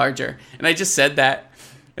an enlarger. And I just said that.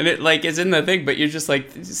 And it is in the thing, but you're just like,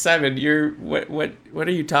 Simon, what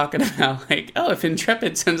are you talking about? If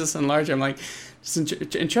Intrepid sends us an enlarger, I'm like,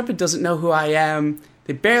 Intrepid doesn't know who I am.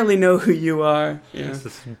 They barely know who you are. It's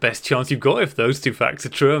the best chance you've got if those two facts are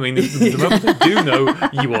true. I mean, the moment they do know,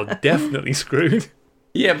 you are definitely screwed.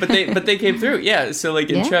 Yeah, but they came through. Yeah, so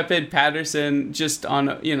Intrepid, Patterson, just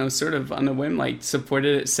on sort of on a whim,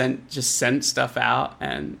 supported it, sent stuff out,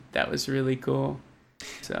 and that was really cool.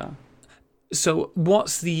 So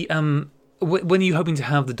what's the when are you hoping to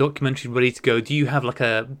have the documentary ready to go? Do you have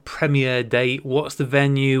a premiere date? What's the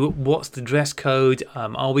venue? What's the dress code?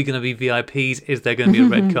 Are we going to be VIPs? Is there going to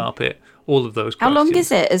be a red carpet? All of those questions. How long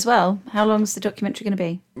is it as well? How long is the documentary going to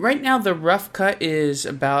be? Right now, the rough cut is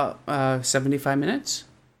about 75 minutes.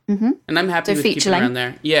 Mm-hmm. And I'm happy with keeping around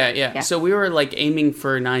there. Yeah. So we were aiming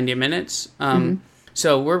for 90 minutes.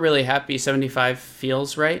 So we're really happy. 75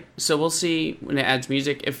 feels right. So we'll see when it adds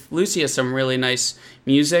music. If Lucy has some really nice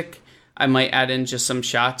music, I might add in just some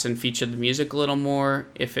shots and feature the music a little more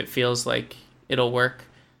if it feels like it'll work.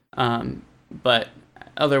 But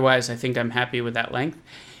otherwise, I think I'm happy with that length.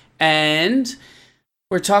 And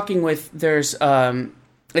we're talking with,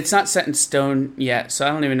 it's not set in stone yet, so I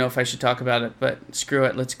don't even know if I should talk about it, but screw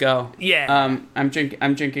it, let's go. Yeah. I'm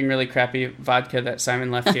drinking really crappy vodka that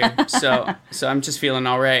Simon left here, so I'm just feeling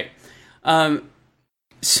all right.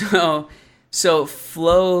 So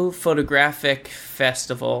Flow Photographic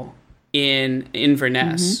Festival in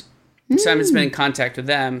Inverness. Mm-hmm. Simon's been in contact with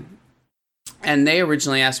them, and they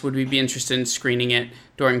originally asked, would we be interested in screening it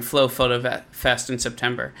during Flow Photo Fest in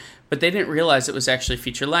September? But they didn't realize it was actually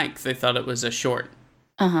feature length. They thought it was a short.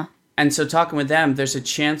 Uh-huh. And so talking with them, there's a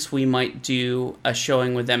chance we might do a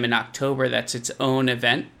showing with them in October that's its own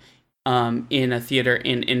event in a theater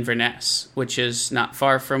in Inverness, which is not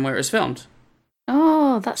far from where it was filmed.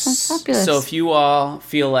 Oh, that sounds fabulous. So if you all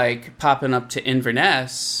feel like popping up to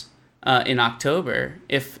Inverness in October,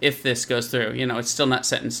 if this goes through, it's still not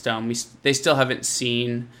set in stone. They still haven't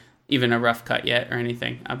seen even a rough cut yet or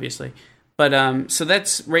anything, obviously. But so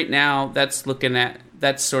that's right now, that's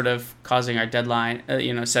sort of causing our deadline,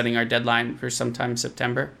 setting our deadline for sometime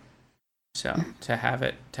September. So to have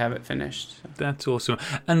it finished. So. That's awesome.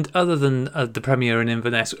 And other than the premiere in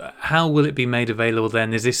Inverness, how will it be made available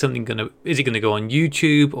then? Is this is it going to go on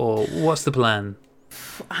YouTube, or what's the plan?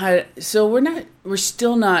 So we're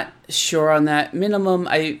still not sure on that. Minimum,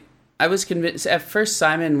 I was convinced at first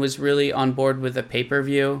Simon was really on board with a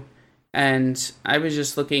pay-per-view. And I was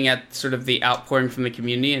just looking at sort of the outpouring from the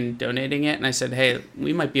community and donating it. And I said, hey,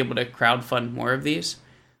 we might be able to crowdfund more of these.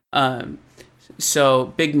 So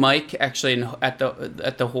Big Mike, actually at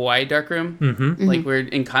the Hawaii Darkroom, we're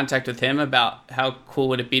in contact with him about how cool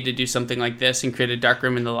would it be to do something like this and create a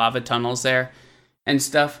darkroom in the lava tunnels there and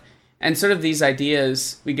stuff. And sort of these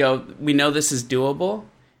ideas, we know this is doable.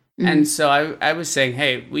 And so I was saying,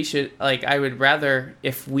 hey, we should, I would rather,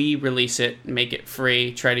 if we release it, make it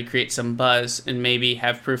free, try to create some buzz, and maybe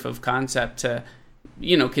have proof of concept to,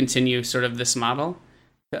 continue sort of this model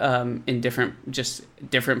in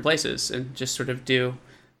different places, and just sort of do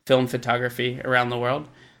film photography around the world.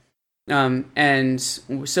 And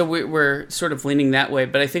so we're sort of leaning that way,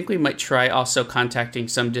 but I think we might try also contacting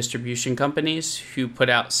some distribution companies who put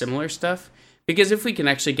out similar stuff. Because if we can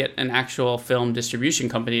actually get an actual film distribution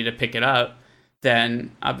company to pick it up,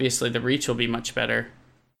 then obviously the reach will be much better.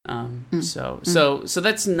 So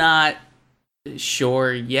that's not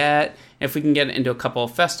sure yet. If we can get it into a couple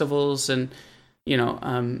of festivals, and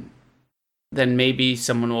then maybe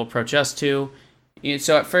someone will approach us too.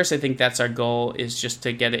 So at first, I think that's our goal, is just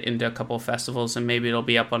to get it into a couple of festivals, and maybe it'll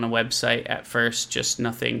be up on a website at first, just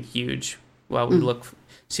nothing huge, while we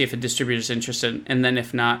see if a distributor's interested, and then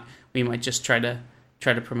if not, we might just try to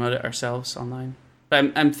promote it ourselves online.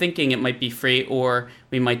 But I'm thinking it might be free, or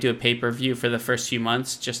we might do a pay-per-view for the first few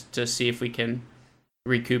months just to see if we can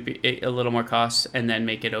recoup a little more costs and then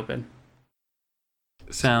make it open.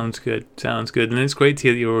 Sounds good. And it's great to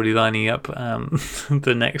hear that you're already lining up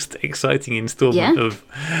the next exciting installment of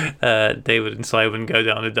David and Simon Go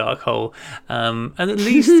Down a Dark Hole. And at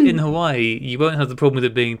least in Hawaii, you won't have the problem with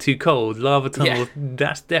it being too cold. Lava tunnel,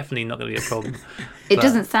 that's definitely not going to be a problem. It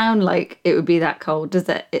doesn't sound like it would be that cold, does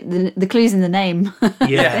it? The clue's in the name.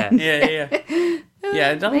 Yeah.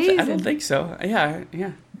 I don't think so.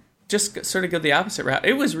 Yeah. Just sort of go the opposite route.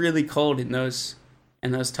 It was really cold in those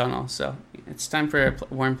tunnels, so it's time for a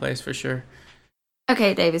warm place for sure.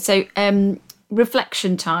 Okay, David, so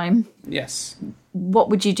reflection time. Yes. What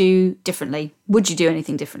would you do differently? Would you do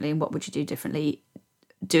anything differently, and what would you do differently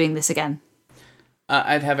doing this again?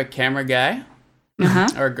 I'd have a camera guy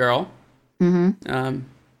or a girl. The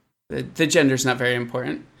gender's not very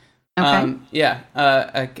important. Okay.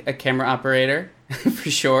 A camera operator for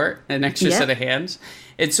sure, an extra set of hands.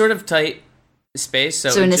 It's sort of tight space,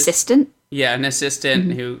 so an assistant. Yeah, an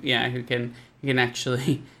assistant who can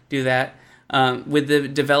actually do that. With the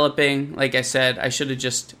developing, like I said,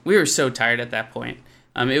 we were so tired at that point.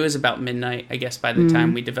 It was about midnight, I guess, by the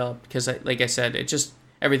time we developed, because like I said,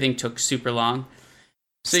 everything took super long.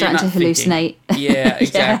 So starting to hallucinate. Yeah,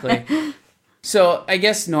 exactly. Yeah. So I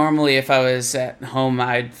guess normally if I was at home,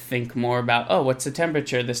 I'd think more about, what's the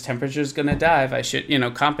temperature? This temperature's going to dive. I should,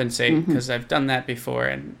 compensate, because I've done that before,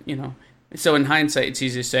 and, So in hindsight, it's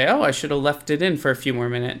easy to say, I should have left it in for a few more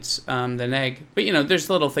minutes than egg. But,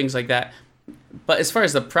 there's little things like that. But as far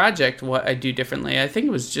as the project, what I do differently, I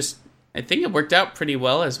think it worked out pretty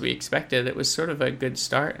well as we expected. It was sort of a good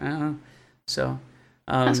start. I don't know. So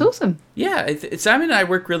that's awesome. Yeah, Simon and I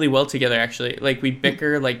work really well together, actually. Like, we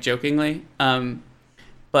bicker, like, jokingly.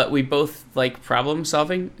 But we both like problem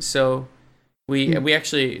solving. So we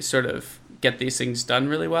actually sort of get these things done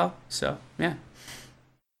really well. So, yeah.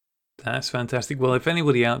 That's fantastic. Well, if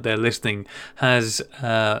anybody out there listening has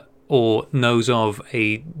or knows of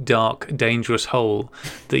a dark, dangerous hole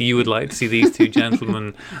that you would like to see these two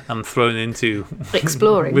gentlemen thrown into,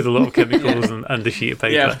 exploring with a lot of chemicals and a sheet of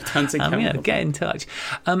paper, tons of chemicals. Get in touch.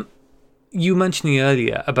 You mentioned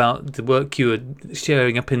earlier about the work you were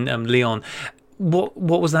sharing up in Lyon. What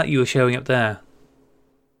was that you were showing up there?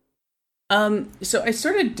 So I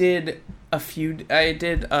sort of did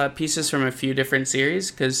pieces from a few different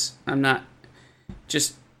series, because I'm not,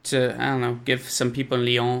 just to, give some people in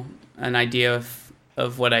Lyon an idea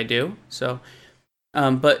of what I do. So,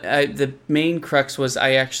 but the main crux was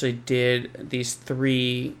I actually did these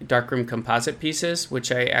 3 darkroom composite pieces,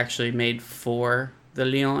 which I actually made for the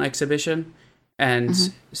Lyon exhibition.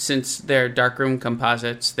 And since they're darkroom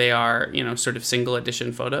composites, they are, sort of single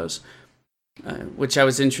edition photos. Which I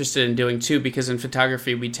was interested in doing too, because in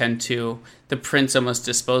photography the print's almost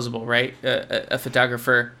disposable, right? A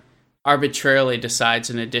photographer arbitrarily decides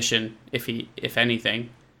an edition, if anything,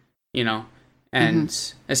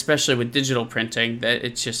 and especially with digital printing, that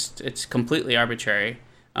it's completely arbitrary.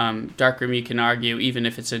 Darkroom, you can argue, even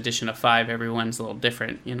if it's edition of 5, everyone's a little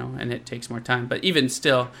different, and it takes more time. But even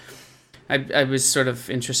still, I was sort of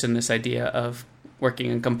interested in this idea of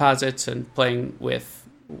working in composites and playing with,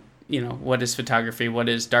 what is photography? What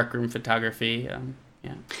is darkroom photography?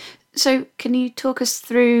 So can you talk us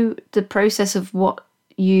through the process of what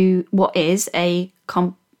is a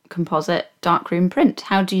composite darkroom print?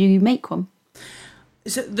 How do you make one?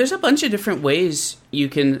 So there's a bunch of different ways you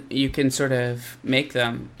can sort of make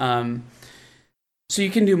them. So you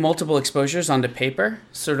can do multiple exposures onto paper,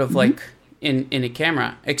 sort of like in a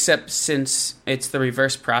camera, except since it's the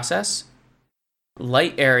reverse process,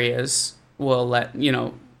 light areas will let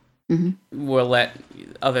will let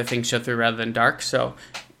other things show through rather than dark. So,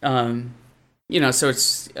 so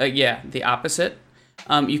it's the opposite.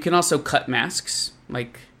 You can also cut masks,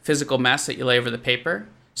 like physical masks that you lay over the paper.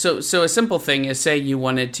 So a simple thing is, say you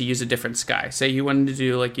wanted to use a different sky. Say you wanted to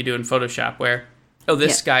do like you do in Photoshop, where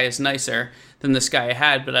this sky is nicer than the sky I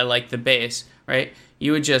had, but I like the base, right?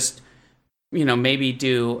 You would just maybe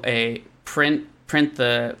do a print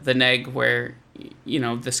the neg where,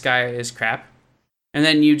 the sky is crap. And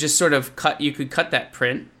then you just sort of could cut that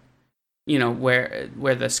print, where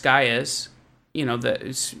the sky is,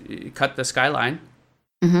 cut the skyline.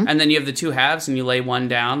 Mm-hmm. And then you have the two halves, and you lay one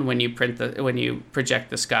down when you project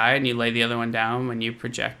the sky, and you lay the other one down when you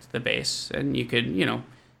project the base. And you could,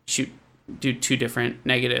 do two different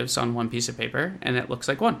negatives on one piece of paper, and it looks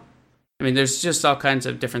like one. I mean, there's just all kinds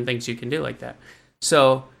of different things you can do like that.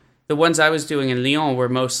 So the ones I was doing in Lyon were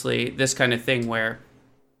mostly this kind of thing where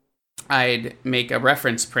I'd make a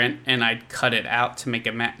reference print and I'd cut it out to make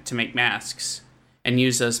to make masks, and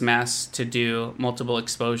use those masks to do multiple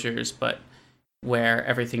exposures, but where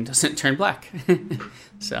everything doesn't turn black.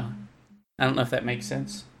 So I don't know if that makes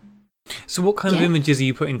sense. So what kind of images are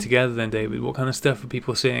you putting together then, David? What kind of stuff are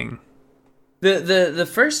people seeing? The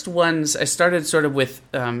first ones, I started sort of with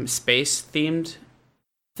space-themed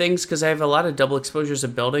things, because I have a lot of double exposures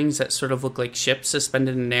of buildings that sort of look like ships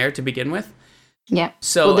suspended in air to begin with. Yeah.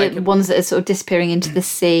 So the ones that are sort of disappearing into the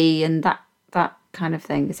sea and that kind of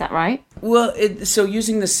thing. Is that right? Well, so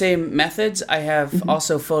using the same methods, I have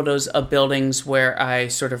also photos of buildings where I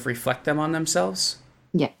sort of reflect them on themselves.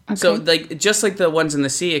 Yeah. Okay. So just like the ones in the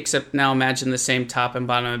sea, except now imagine the same top and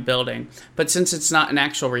bottom of a building. But since it's not an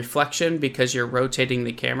actual reflection because you're rotating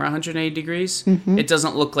the camera 180 degrees, it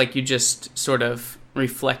doesn't look like you just sort of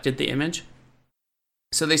reflected the image.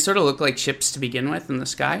 So they sort of look like ships to begin with in the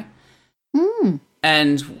sky.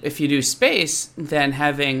 And if you do space, then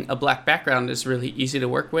having a black background is really easy to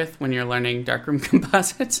work with when you're learning darkroom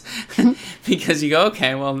composites. Because you go,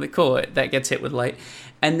 okay, well, cool, that gets hit with light.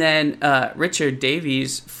 And then Richard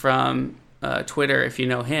Davies from Twitter, if you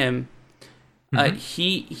know him,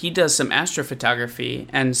 he does some astrophotography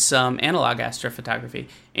and some analog astrophotography.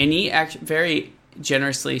 And he very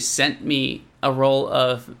generously sent me a roll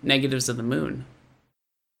of negatives of the moon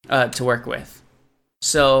to work with.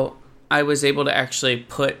 So I was able to actually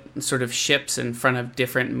put sort of ships in front of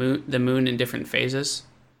the moon in different phases,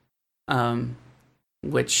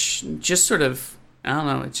 which just sort of, I don't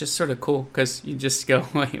know, it's just sort of cool because you just go,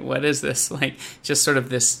 wait, what is this? Like, just sort of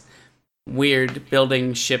this weird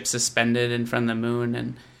building ship suspended in front of the moon,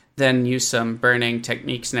 and then use some burning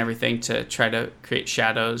techniques and everything to try to create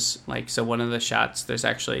shadows. Like, so one of the shots, there's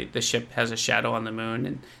actually, the ship has a shadow on the moon,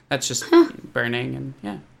 and that's just burning, and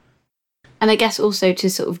yeah. And I guess also to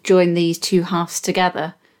sort of join these two halves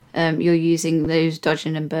together, you're using those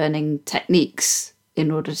dodging and burning techniques in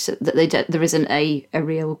order that there isn't a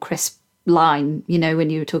real crisp line, when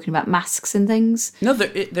you were talking about masks and things. No,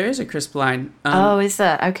 there is a crisp line. Is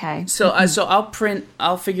there? Okay. So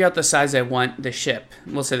I'll figure out the size I want the ship.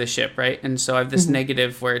 We'll say the ship, right? And so I have this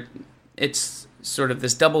negative where it's sort of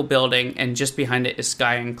this double building, and just behind it is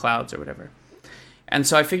sky and clouds or whatever. And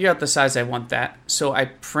so I figure out the size I want that. So I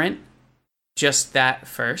print just that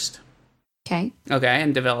first. Okay,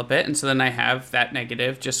 and develop it. And so then I have that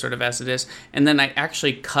negative just sort of as it is. And then I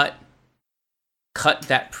actually cut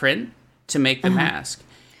that print to make the mask.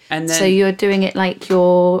 And then, so you're doing it like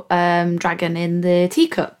your dragon in the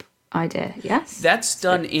teacup idea, yes? That's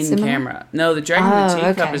done in similar? camera. No, the dragon in the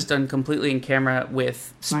teacup okay. is done completely in camera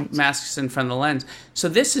with masks in front of the lens. So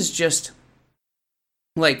this is just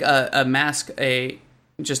like a mask,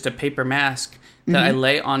 just a paper mask that I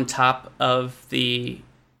lay on top of the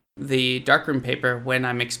darkroom paper when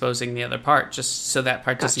I'm exposing the other part, just so that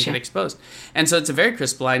part doesn't get exposed. And so it's a very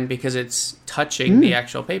crisp line because it's touching the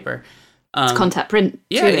actual paper. It's contact print.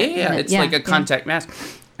 Yeah. It's like a contact mask.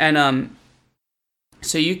 And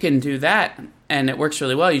so you can do that, and it works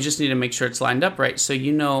really well. You just need to make sure it's lined up right. So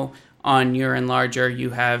on your enlarger, you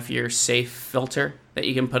have your safe filter that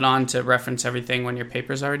you can put on to reference everything when your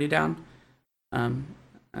paper's already down.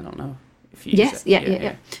 I don't know if you use it.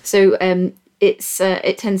 Yeah. So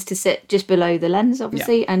it tends to sit just below the lens,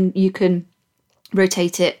 obviously, and you can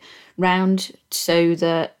rotate it round so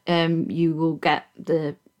that you will get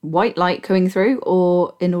the white light coming through,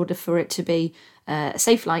 or in order for it to be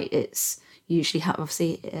safe light, it's usually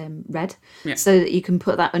red, so that you can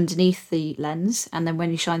put that underneath the lens, and then when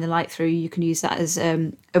you shine the light through, you can use that as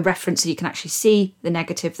a reference so you can actually see the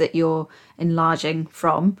negative that you're enlarging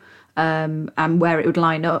from, and where it would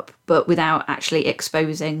line up, but without actually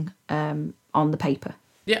exposing on the paper.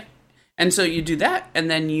 Yeah. And so you do that, and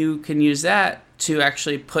then you can use that to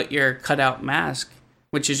actually put your cutout mask,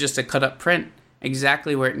 which is just a cut up print,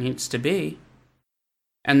 exactly where it needs to be,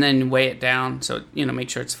 and then weigh it down so make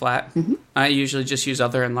sure it's flat. I usually just use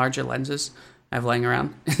other enlarger lenses I have laying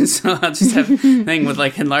around, so I'll just have a thing with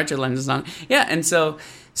like enlarger lenses on. Yeah, and so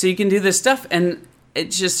you can do this stuff, and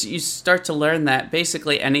it's just, you start to learn that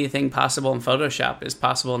basically anything possible in Photoshop is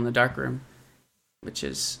possible in the darkroom. which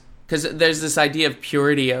is because there's this idea of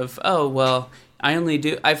purity of, oh, well, I only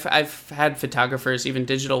do, I've had photographers, even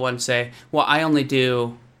digital ones, say, well, I only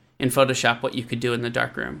do in Photoshop what you could do in the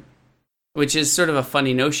darkroom, which is sort of a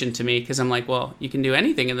funny notion to me, because I'm like, well, you can do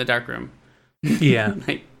anything in the darkroom. Yeah.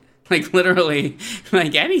 like literally,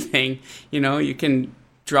 like anything, you can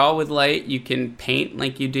draw with light, you can paint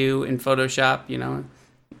like you do in Photoshop,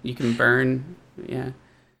 you can burn. Yeah.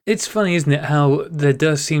 It's funny, isn't it, how there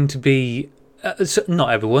does seem to be,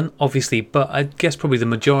 not everyone, obviously, but I guess probably the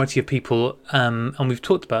majority of people, and we've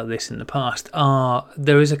talked about this in the past,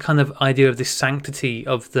 there is a kind of idea of this sanctity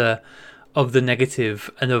of the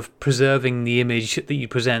negative and of preserving the image that you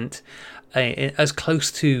present as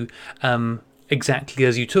close to exactly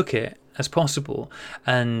as you took it as possible.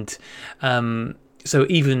 And so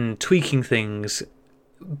even tweaking things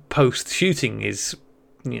post-shooting is,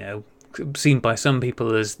 seen by some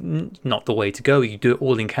people as not the way to go. You do it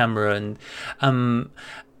all in camera, and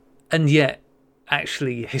yet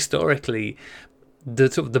actually historically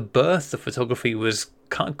the sort of the birth of photography was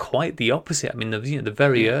quite the opposite. I mean, the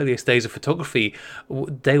very earliest days of photography,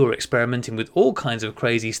 they were experimenting with all kinds of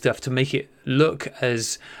crazy stuff to make it look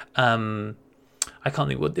as I can't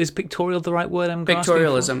think, what is pictorial the right word I'm grasping for?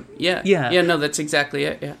 Pictorialism. Yeah, no, that's exactly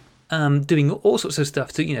it. Yeah. Doing all sorts of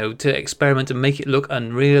stuff to experiment and make it look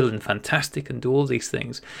unreal and fantastic and do all these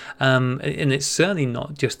things. And it's certainly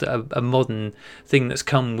not just a modern thing that's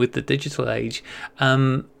come with the digital age.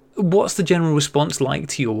 What's the general response like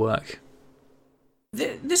to your work?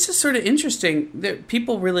 This is sort of interesting.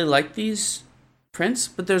 People really like these prints,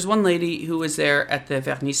 but there's one lady who was there at the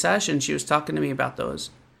vernissage, and she was talking to me about those.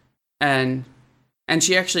 And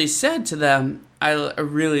she actually said to them, I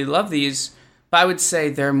really love these, but I would say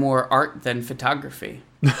they're more art than photography.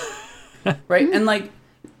 Right?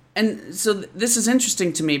 And so this is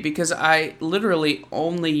interesting to me, because I literally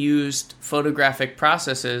only used photographic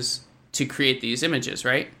processes to create these images,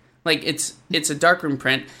 right? Like it's a darkroom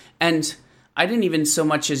print, and I didn't even so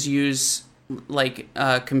much as use like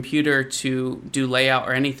a computer to do layout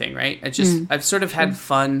or anything, right? I've sort of had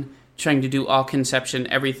fun trying to do all conception,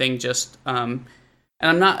 everything just and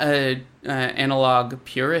I'm not a analog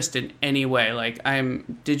purist in any way. Like,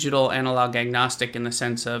 I'm digital analog agnostic in the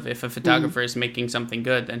sense of, if a photographer is making something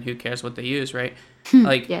good, then who cares what they use, right?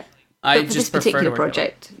 Like, yeah. I but for just this prefer particular to work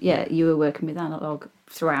project, you were working with analog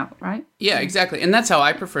throughout, right? Yeah, exactly. And that's how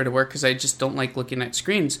I prefer to work, because I just don't like looking at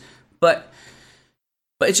screens. But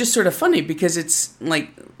it's just sort of funny, because it's like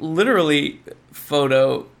literally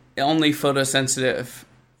only photosensitive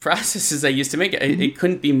processes I used to make it. It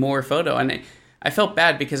couldn't be more photo. And I felt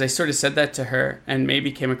bad, because I sort of said that to her and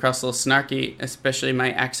maybe came across a little snarky, especially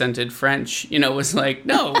my accented French, was like,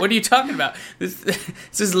 no, what are you talking about? This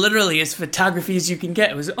is literally as photography as you can get.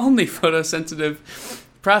 It was only photosensitive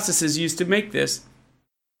processes used to make this.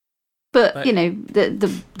 But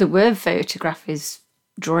the word photograph is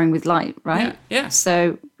drawing with light, right? Yeah.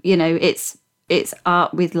 So, it's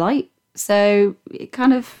art with light. So it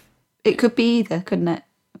could be either, couldn't it?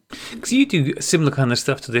 Because you do similar kind of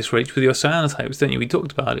stuff to this, Rach, with your cyanotypes, don't you? We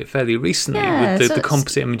talked about it fairly recently with the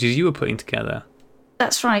composite images you were putting together.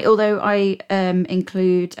 That's right. Although I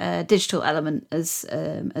include a digital element as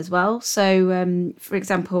well. So, for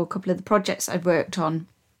example, a couple of the projects I've worked on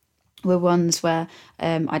were ones where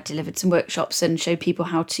I delivered some workshops and showed people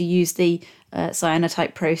how to use the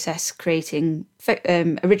cyanotype process, creating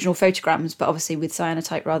original photograms, but obviously with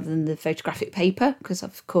cyanotype rather than the photographic paper, because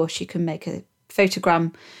of course you can make a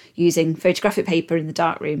photogram using photographic paper in the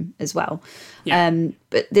darkroom as well. Yeah.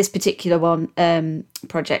 But this particular one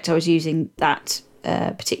project, I was using that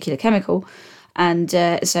particular chemical, and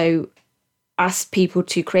so asked people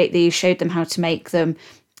to create these, showed them how to make them.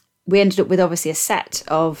 We ended up with obviously a set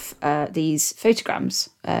of these photograms,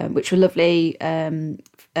 which were lovely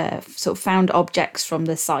sort of found objects from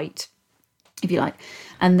the site, if you like.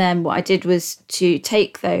 And then what I did was to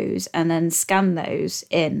take those and then scan those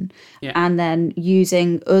in, and then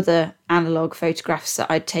using other analog photographs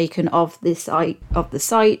that I'd taken of the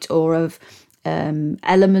site or of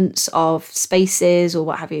elements of spaces or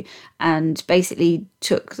what have you, and basically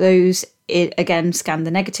took those again, scanned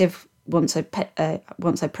the negative once I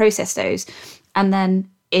processed those, and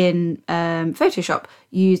then in Photoshop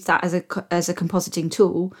used that as a compositing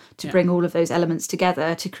tool to bring all of those elements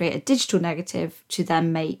together to create a digital negative to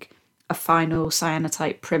then make a final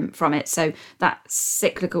cyanotype print from it. So that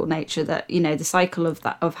cyclical nature, that the cycle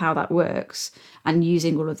of how that works, and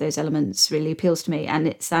using all of those elements really appeals to me. And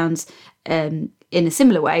it sounds in a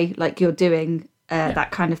similar way like you're doing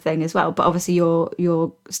that kind of thing as well, but obviously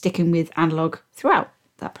you're sticking with analog throughout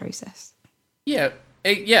that process. No,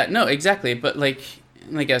 exactly. But like,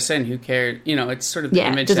 like I was saying, who cares? You know, it's sort of the Yeah,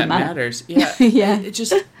 it image doesn't that matter. matters. Yeah. Yeah. It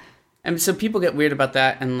just, and so people get weird about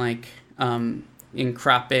that, and like, in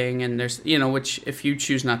cropping, and there's, you know, which if you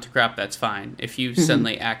choose not to crop, that's fine. If you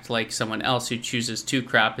suddenly act like someone else who chooses to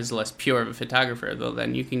crop is less pure of a photographer, though,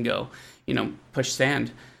 then you can go, you know, push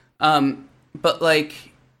sand. But like,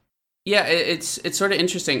 yeah, it's sort of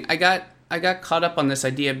interesting. I got caught up on this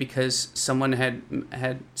idea because someone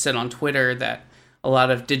had said on Twitter that a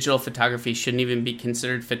lot of digital photography shouldn't even be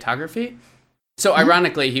considered photography. So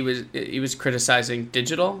ironically, he was criticizing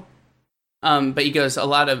digital. But he goes, a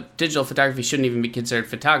lot of digital photography shouldn't even be considered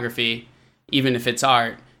photography, even if it's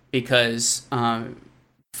art, because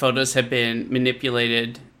photos have been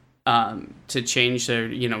manipulated to change their,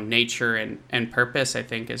 you know, nature and purpose, I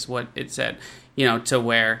think is what it said, you know, to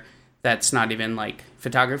where that's not even like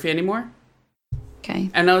photography anymore. Okay.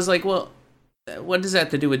 And I was like, well, what does that have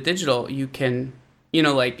to do with digital? You can, you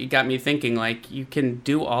know, like, it got me thinking, like, you can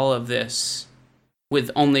do all of this with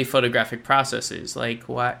only photographic processes. Like,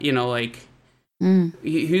 what, you know, like,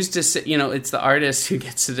 who's to say, you know, it's the artist who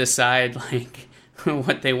gets to decide, like,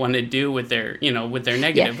 what they want to do with their, you know, with their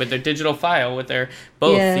negative, with their digital file, with their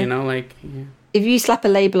both, you know, like. Yeah. If you slap a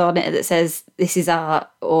label on it that says this is art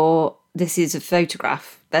or this is a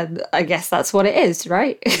photograph, then I guess that's what it is,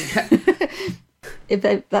 right?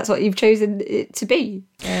 If that's what you've chosen it to be.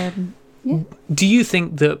 Yeah. Do you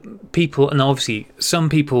think that people, and obviously some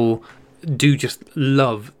people do just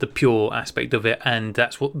love the pure aspect of it, and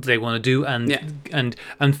that's what they want to do,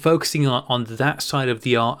 and focusing on that side of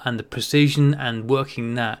the art and the precision and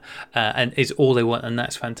working that and is all they want, and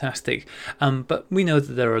that's fantastic. But we know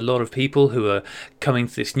that there are a lot of people who are coming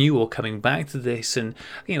to this new or coming back to this, and,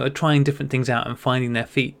 you know, are trying different things out and finding their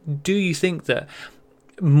feet. Do you think that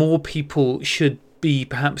more people should be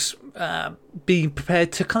perhaps be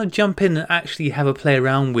prepared to kind of jump in and actually have a play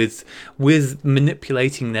around with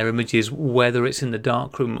manipulating their images, whether it's in the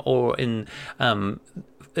darkroom or in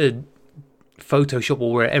Photoshop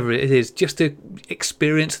or wherever it is, just to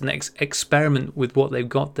experience and experiment with what they've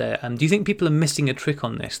got there? Do you think people are missing a trick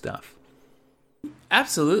on this stuff?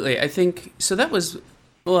 Absolutely. I think so. That was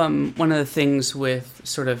one of the things with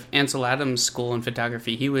sort of Ansel Adams' school in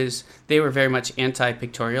photography. They were very much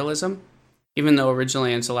anti-pictorialism, even though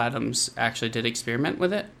originally Ansel Adams actually did experiment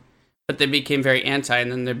with it. But they became very anti,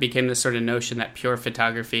 and then there became this sort of notion that pure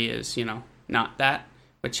photography is, you know, not that,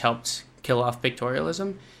 which helped kill off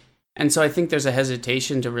pictorialism. And so I think there's a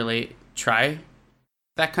hesitation to really try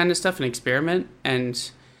that kind of stuff and experiment.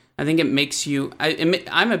 And I think it makes you...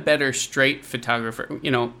 I'm a better straight photographer,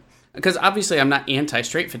 you know, because obviously I'm not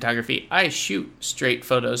anti-straight photography. I shoot straight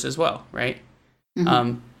photos as well, right?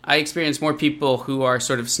 I experience more people who are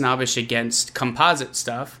sort of snobbish against composite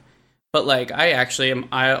stuff, but like I actually am.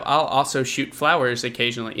 I'll also shoot flowers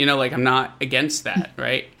occasionally. You know, like I'm not against that,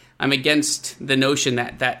 right? I'm against the notion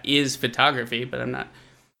that that is photography, but I'm not.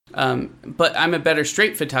 But I'm a better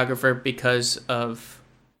straight photographer because of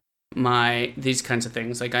these kinds of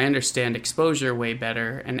things. Like I understand exposure way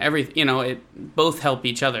better, and everything. You know, it both help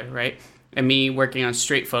each other, right? And me working on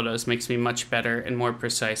straight photos makes me much better and more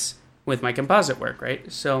precise with my composite work,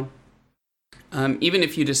 right? So even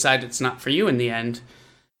if you decide it's not for you in the end,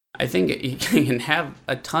 I think you can have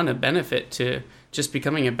a ton of benefit to just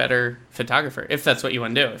becoming a better photographer, if that's what you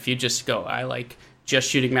want to do. If you just go, I like just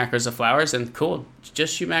shooting macros of flowers, and cool,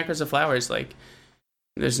 just shoot macros of flowers. Like,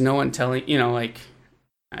 there's no one telling, you know, like,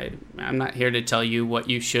 I'm not here to tell you what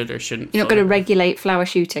you should or shouldn't. You're not going to regulate flower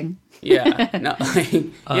shooting. Yeah, no,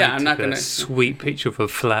 I'm not gonna. Sweet picture of a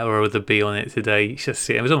flower with a bee on it today. You should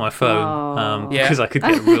see it. It was on my phone because I could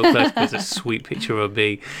get a real close. There's a sweet picture of a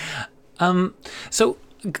bee. So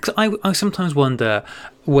I sometimes wonder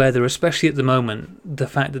whether, especially at the moment, the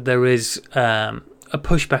fact that there is a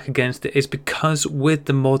pushback against it is because with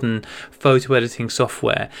the modern photo editing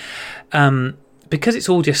software, because it's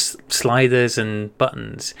all just sliders and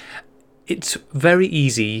buttons, it's very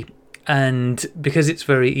easy. And because it's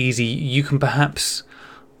very easy, you can perhaps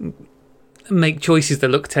make choices that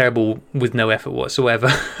look terrible with no effort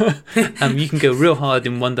whatsoever. You can go real hard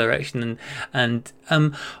in one direction. And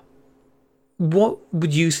what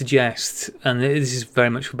would you suggest, and this is very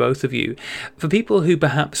much for both of you, for people who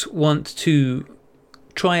perhaps want to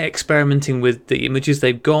try experimenting with the images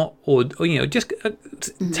they've got, or you know, just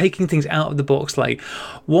taking things out of the box? Like,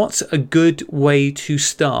 what's a good way to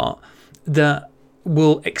start that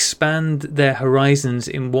will expand their horizons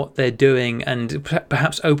in what they're doing and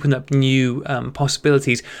perhaps open up new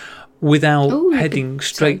possibilities without heading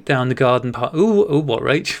straight down the garden path? What,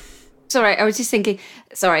 Rach? Sorry, I was just thinking.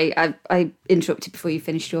 Sorry, I interrupted before you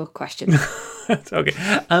finished your question. Okay.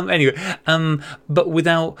 Anyway, but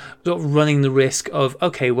without sort of running the risk of,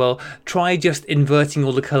 okay, well, try just inverting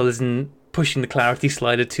all the colors and pushing the clarity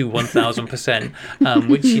slider to 1000%,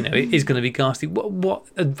 which is going to be ghastly. What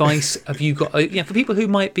advice have you got? For people who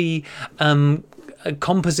might be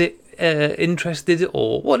composite interested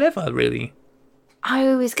or whatever, really.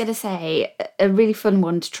 I was going to say a really fun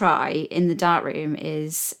one to try in the darkroom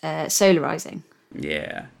is solarizing.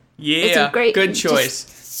 Yeah. It's a great, good choice.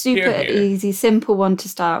 Super easy, simple one to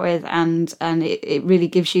start with, and it really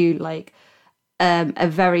gives you like a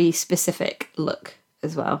very specific look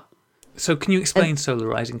as well. So can you explain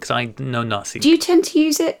solarizing? Because I know nothing. Do you tend to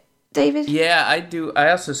use it, David? Yeah, I do.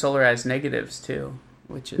 I also solarize negatives too,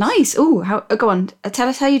 which is nice. Oh, go on. Tell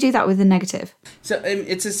us how you do that with the negative. So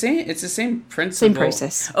it's the same. It's the same principle. Same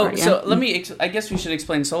process. Oh, right, yeah. so let me. I guess we should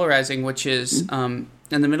explain solarizing, which is in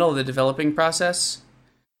the middle of the developing process.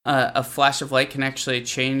 A flash of light can actually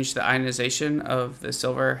change the ionization of the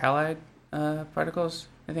silver halide particles.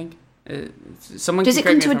 I think. Someone does it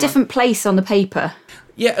come to a different place on the paper?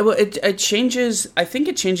 Yeah, well, it changes. I think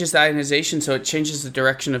it changes the ionization, so it changes the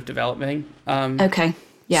direction of developing. Okay.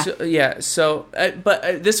 Yeah.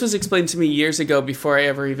 But this was explained to me years ago before I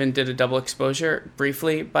ever even did a double exposure,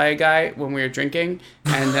 briefly by a guy when we were drinking,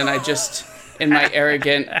 and then I just, in my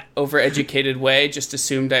arrogant, overeducated way, just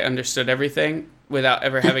assumed I understood everything without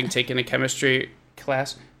ever having taken a chemistry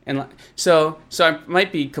class. And so I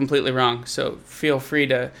might be completely wrong. So feel free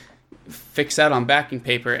to fix that on backing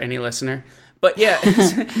paper, any listener. But yeah,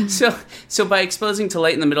 so by exposing to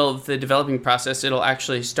light in the middle of the developing process, it'll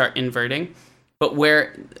actually start inverting, but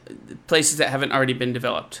where places that haven't already been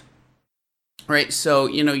developed, right? So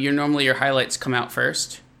your highlights come out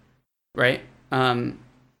first, right? When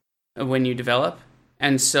you develop,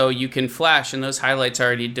 and so you can flash, and those highlights are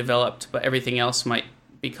already developed, but everything else might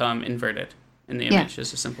become inverted in the image.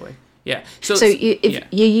 Is a simple way. Yeah. So if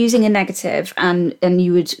you're using a negative and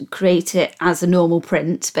you would create it as a normal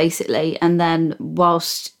print, basically, and then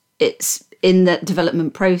whilst it's in the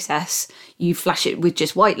development process, you flash it with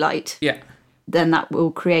just white light. Yeah. Then that will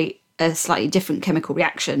create a slightly different chemical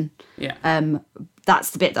reaction. Yeah. That's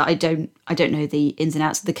the bit that I don't know the ins and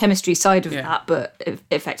outs of the chemistry side of that, but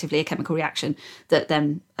effectively a chemical reaction that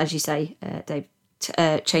then, as you say, Dave,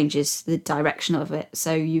 changes the direction of it.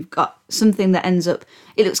 So you've got something that ends up,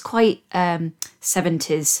 it looks quite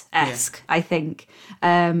 70s-esque, I think.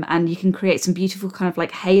 And you can create some beautiful kind of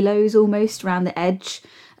like halos almost around the edge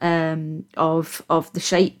of the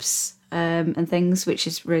shapes and things, which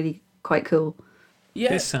is really quite cool.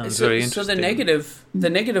 Yeah, this sounds very interesting. So the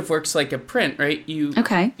negative works like a print, right?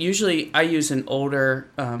 Usually I use an older,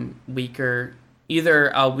 weaker,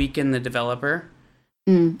 either I'll weaken the developer,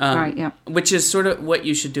 right, yeah. Which is sort of what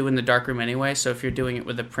you should do in the darkroom anyway. So if you're doing it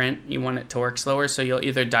with a print, you want it to work slower. So you'll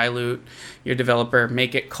either dilute your developer,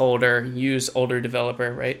 make it colder, use older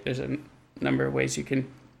developer, right? There's a number of ways you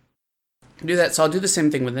can do that. So I'll do the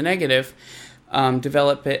same thing with the negative.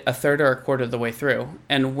 Develop it a third or a quarter of the way through.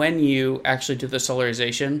 And when you actually do the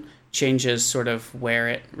solarization, changes sort of where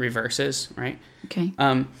it reverses, right? Okay.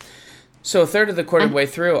 So a third of the quarter way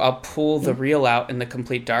through, I'll pull the reel out in the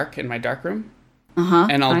complete dark in my darkroom.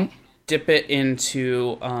 And I'll dip it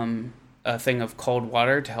into a thing of cold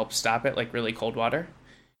water to help stop it, like really cold water.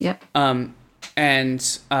 Yep. Or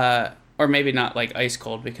maybe not like ice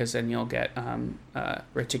cold, because then you'll get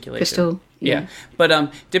reticulation. Crystal. Yeah.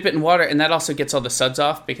 But dip it in water, and that also gets all the suds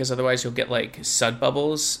off, because otherwise you'll get like sud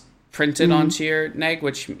bubbles printed onto your neg,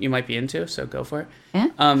 which you might be into, so go for it.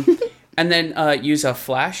 Yeah. And then use a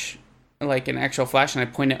flash, like an actual flash, and I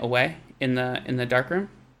point it away in the darkroom.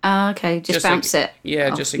 Okay, just bounce it. Yeah,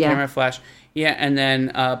 off. just a camera flash. Yeah, and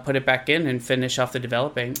then put it back in and finish off the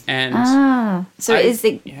developing. And so it is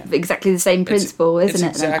exactly the same principle, isn't it?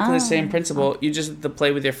 It's exactly the same principle. You just have to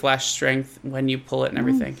play with your flash strength when you pull it and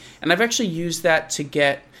everything. And I've actually used that to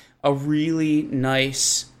get a really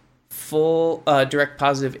nice full direct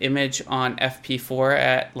positive image on FP4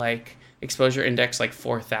 at like exposure index like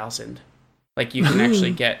 4,000. Like you can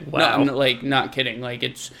actually get. Wow. No, I'm like not kidding. Like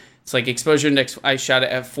it's like exposure index, I shot it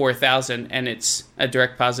at 4,000, and it's a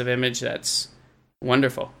direct positive image that's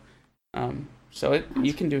wonderful. So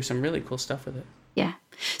you can do some really cool stuff with it. Yeah.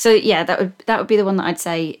 So yeah, that would be the one that I'd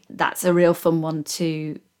say that's a real fun one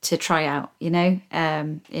to try out.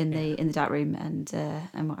 In the darkroom and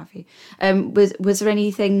what have you. Was there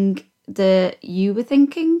anything that you were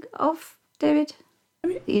thinking of, David?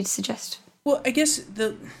 That you'd suggest? Well, I guess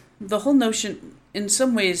the whole notion, in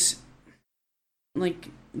some ways,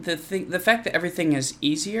 like. The fact that everything is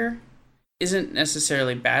easier isn't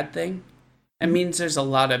necessarily a bad thing. It means there's a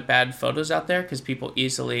lot of bad photos out there because people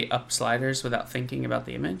easily up sliders without thinking about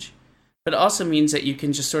the image. but it also means that you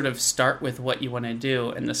can just sort of start with what you want to do,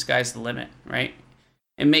 and the sky's the limit, right?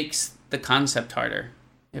 It makes the concept harder.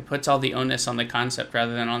 It puts all the onus on the concept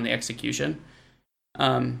rather than on the execution.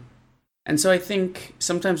 And so I think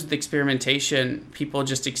sometimes with experimentation, people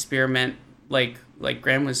just experiment like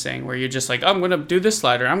Graham was saying, where you're just like, oh, I'm going to do this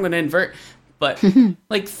slide, or I'm going to invert. But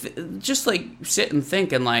just like sit and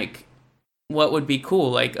think and like, what would be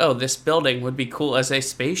cool? Like, oh, this building would be cool as a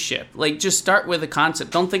spaceship. Like, just start with a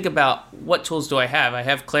concept. Don't think about what tools do I have. I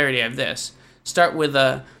have Clarity. I have this. Start with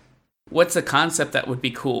what's the concept that would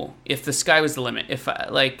be cool? If the sky was the limit, if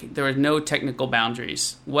there were no technical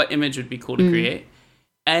boundaries, what image would be cool to create?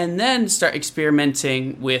 And then start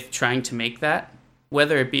experimenting with trying to make that,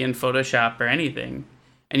 whether it be in Photoshop or anything.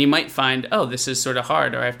 And you might find, oh, this is sort of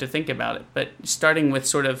hard, or I have to think about it. But starting with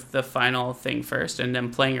sort of the final thing first and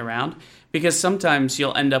then playing around, because sometimes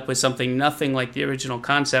you'll end up with something nothing like the original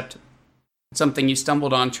concept, something you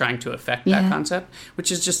stumbled on trying to affect that concept,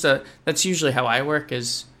 which is just that's usually how I work,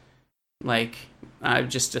 is like, I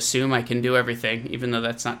just assume I can do everything, even though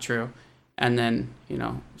that's not true. And then,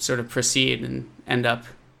 sort of proceed and end up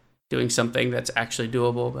doing something that's actually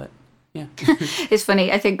doable. But yeah. It's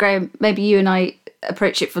funny. I think, Graham, maybe you and I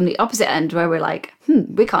approach it from the opposite end, where we're like,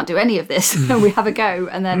 we can't do any of this. And we have a go.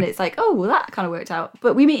 And then it's like, oh, well, that kind of worked out.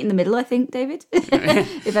 But we meet in the middle, I think, David,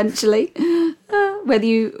 eventually. Whether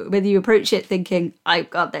you approach it thinking,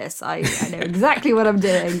 I've got this, I know exactly what I'm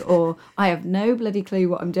doing, or I have no bloody clue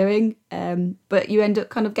what I'm doing, but you end up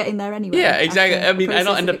kind of getting there anyway. Yeah, exactly. I mean, I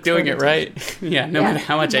don't end up doing it right. No matter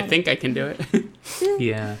how much I think I can do it.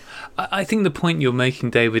 Yeah. I think the point you're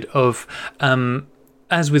making, David, of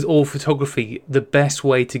as with all photography, the best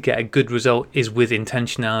way to get a good result is with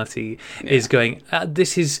intentionality. Is going,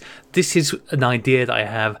 this is an idea that I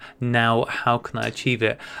have now. How can I achieve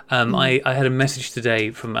it? I had a message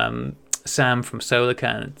today from Sam from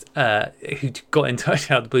SolarCan, who got in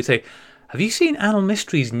touch out of the blue, say, have you seen Anil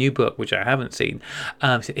Mistry's new book, which I haven't seen?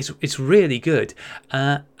 It's really good.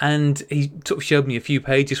 And he sort of showed me a few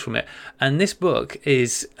pages from it. And this book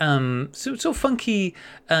is sort of funky,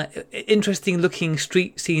 interesting looking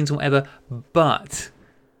street scenes and whatever, but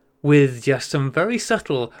with just some very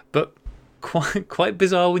subtle but quite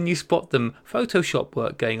bizarre when you spot them Photoshop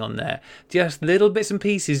work going on there. Just little bits and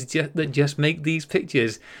pieces that just make these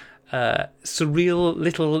pictures surreal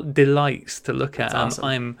little delights to look at.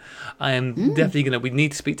 Awesome. I am definitely we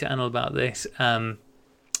need to speak to Anil about this, and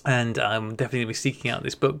I'm definitely going to be seeking out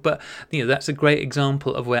this book. But that's a great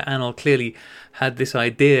example of where Anil clearly had this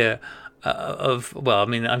idea of, well, I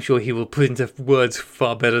mean, I'm sure he will put into words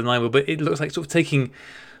far better than I will, but it looks like sort of taking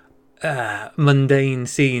mundane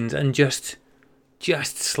scenes and just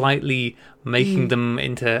slightly making them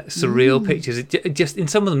into surreal pictures. It just in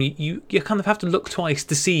some of them, you kind of have to look twice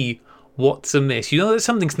to see what's amiss. You know that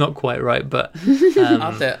something's not quite right, but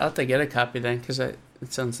I'll have to get a copy then, because it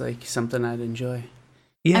sounds like something I'd enjoy.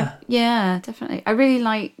 Yeah, yeah, definitely. I really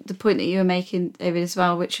like the point that you were making, David, as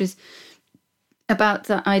well, which was about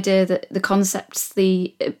the idea that the concept's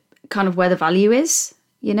the kind of where the value is.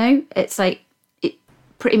 It's like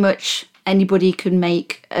pretty much anybody can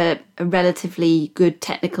make a relatively good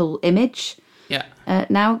technical image. Yeah.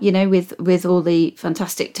 Now, with all the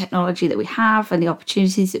fantastic technology that we have and the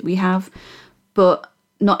opportunities that we have, but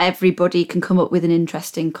not everybody can come up with an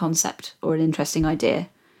interesting concept or an interesting idea.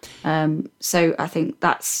 So I think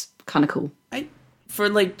that's kind of cool.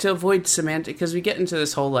 To avoid semantic, because we get into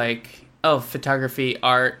this whole photography,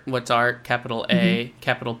 art, what's art, capital A,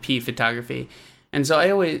 capital P photography. And so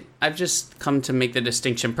I've just come to make the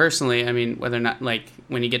distinction personally. I mean, whether or not,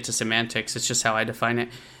 when you get to semantics, it's just how I define it.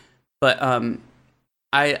 But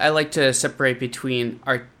I like to separate between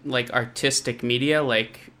artistic media,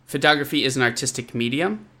 like photography is an artistic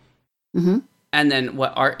medium, and then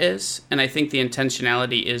what art is. And I think the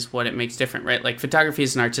intentionality is what it makes different, right? Like, photography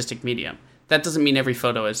is an artistic medium. That doesn't mean every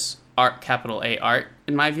photo is art, capital A, art,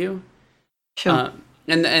 in my view. Sure.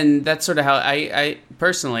 And that's sort of how I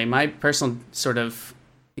personally, my personal sort of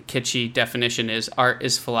kitschy definition is art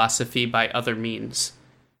is philosophy by other means,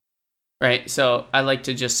 right? So I like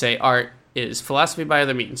to just say art is philosophy by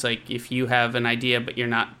other means. Like, if you have an idea but you're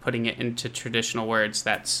not putting it into traditional words,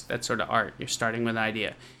 that's sort of art. You're starting with an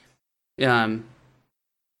idea,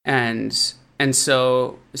 and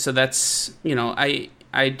so that's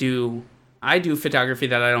I do photography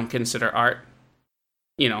that I don't consider art.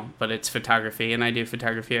 But it's photography, and I do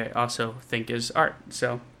photography I also think is art.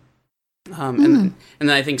 So, and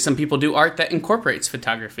then I think some people do art that incorporates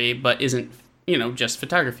photography, but isn't, just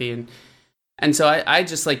photography. And so I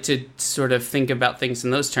just like to sort of think about things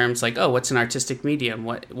in those terms, like, oh, what's an artistic medium?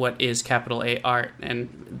 What is capital A art?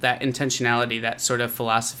 And that intentionality, that sort of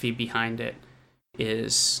philosophy behind it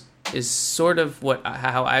is sort of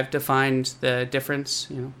how I've defined the difference,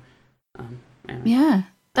 Yeah,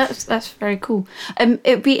 that's very cool.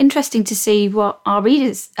 It'd be interesting to see what our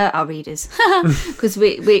readers, because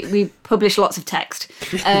we publish lots of text.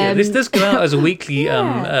 This does go out as a weekly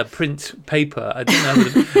print paper. I don't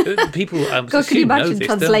know. People God, can you imagine this,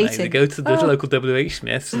 translating? don't they? They go to the local WH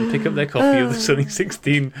Smiths and pick up their copy of the Sunny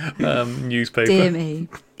 16 newspaper. Dear me,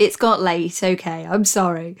 it's got late. Okay, I'm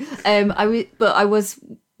sorry. I was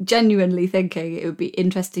genuinely thinking it would be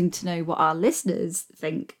interesting to know what our listeners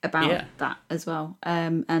think about that as well,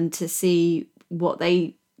 and to see what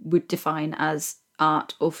they would define as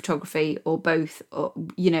art or photography or both, or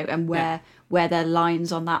and where their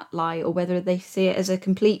lines on that lie, or whether they see it as a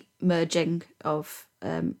complete merging of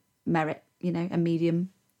merit, a medium.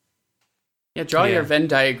 Yeah, draw your Venn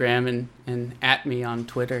diagram and at me on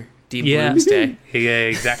Twitter. D Yeah. Bloomsday. Yeah,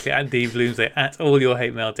 exactly. At D Bloomsday. At all your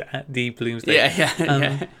hate mail to at D Bloomsday.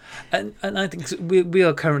 Yeah. And I think we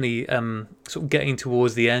are currently sort of getting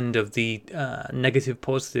towards the end of the negative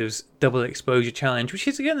positives double exposure challenge, which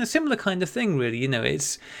is again a similar kind of thing, really.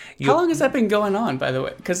 It's how long has that been going on, by the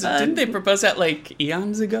way? Because didn't they propose that like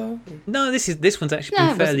eons ago? No, this one's actually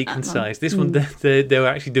been fairly concise. This one they were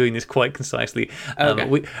actually doing this quite concisely.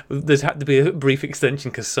 Okay. There's had to be a brief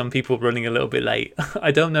extension because some people were running a little bit late.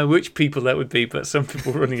 I don't know which people that would be, but some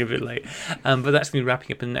people were running a bit late. But that's going to be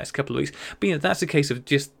wrapping up in the next couple of weeks. But that's a case of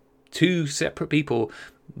just two separate people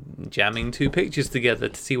jamming two pictures together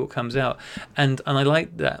to see what comes out, and I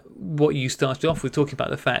like that what you started off with, talking about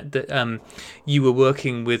the fact that you were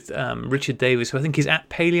working with Richard Davis, who I think is at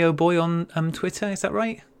Paleo Boy on Twitter. Is that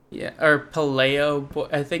right? Yeah, or Paleo Boy.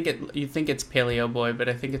 I think you think it's Paleo Boy, but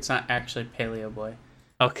I think it's not actually Paleo Boy.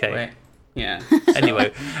 Okay. Wait. Yeah.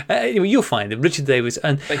 Anyway, you'll find him, Richard Davis,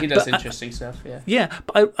 but he does interesting stuff. Yeah. Yeah,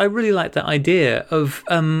 but I really like that idea of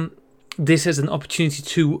this as an opportunity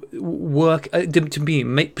to work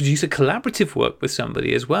produce a collaborative work with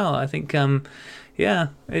somebody as well. I think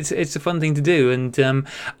it's a fun thing to do, and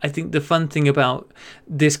I think the fun thing about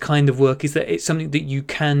this kind of work is that it's something that you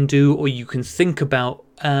can do or you can think about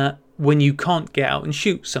when you can't get out and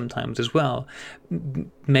shoot sometimes as well.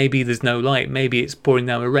 Maybe there's no light, maybe it's pouring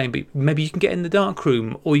down with rain, but maybe you can get in the dark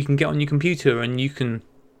room, or you can get on your computer and you can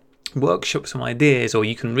workshop some ideas, or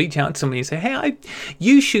you can reach out to somebody and say, hey,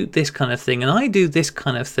 you shoot this kind of thing and I do this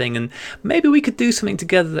kind of thing, and maybe we could do something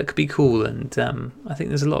together that could be cool. And I think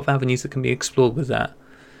there's a lot of avenues that can be explored with that.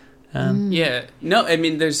 Yeah, no, I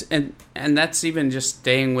mean, there's and that's even just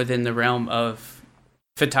staying within the realm of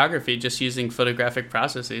photography, just using photographic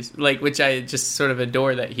processes, like, which I just sort of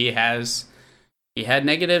adore that he had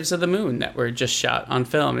negatives of the moon that were just shot on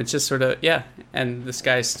film. It's just sort of, and the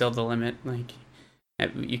sky's still the limit. Like,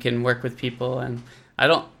 you can work with people, and I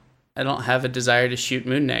don't have a desire to shoot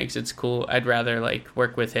moon eggs. It's cool. I'd rather like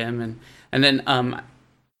work with him, and then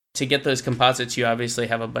to get those composites, you obviously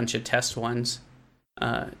have a bunch of test ones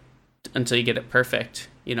until you get it perfect,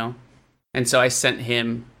 And so I sent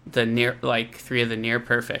him the 3 of the near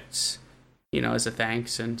perfects, as a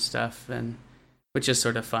thanks and stuff, and which is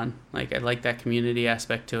sort of fun. Like, I like that community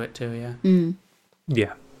aspect to it too. Yeah.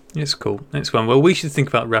 Yeah. It's cool. It's fun. Well, we should think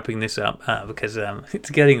about wrapping this up because it's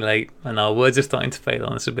getting late and our words are starting to fail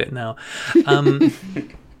on us a bit now. I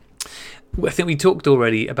think we talked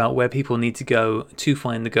already about where people need to go to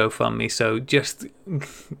find the GoFundMe. So just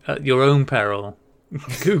at your own peril,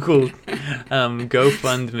 Google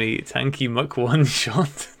GoFundMe Tanky Muck One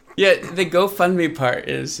Shot. Yeah, the GoFundMe part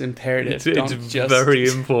is imperative. It's very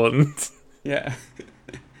important. Yeah.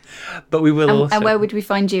 But we will also... And where would we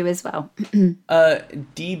find you as well? D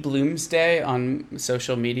Bloomsday on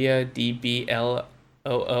social media, DBLOOMSDAY,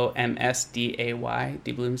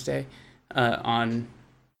 D Bloomsday, on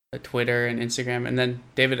Twitter and Instagram, and then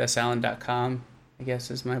davidsAllen.com, I guess,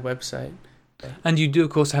 is my website. And you do,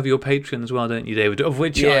 of course, have your Patreon as well, don't you, David? Of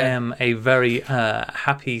which I am a very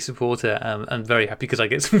happy supporter, and very happy because I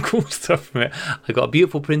get some cool stuff from it. I got a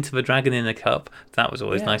beautiful print of a dragon in a cup. That was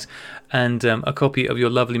always nice. And a copy of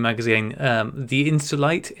your lovely magazine, The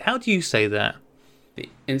Insolite. How do you say that? The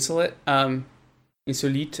Insolite?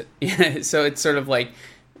 Insolite. Yeah, so it's sort of like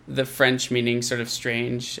the French meaning sort of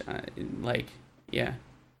strange, There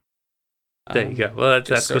you go. Well,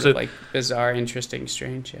 that's sort of like bizarre, interesting,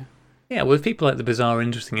 strange, yeah. Yeah, well, if people like the bizarre,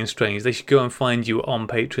 interesting, and strange, they should go and find you on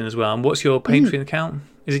Patreon as well. And what's your Patreon account?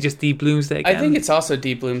 Is it just D Bloomsday again? I think it's also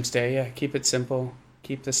D Bloomsday, yeah. Keep it simple.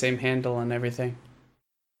 Keep the same handle and everything.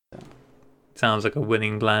 So. Sounds like a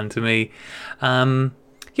winning plan to me.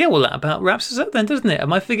 Yeah, well, that about wraps us up then, doesn't it?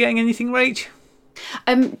 Am I forgetting anything, Rach?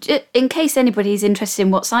 In case anybody's interested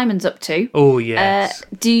in what Simon's up to, Oh, yes.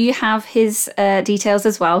 do you have his details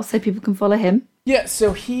as well so people can follow him? Yeah,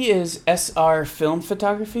 so he is SR Film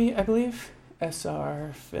Photography, I believe.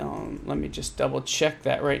 SR Film. Let me just double check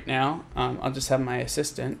that right now. I'll just have my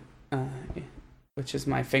assistant, which is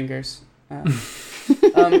my fingers. Maybe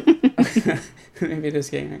it is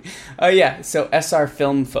getting right. Oh, yeah, so SR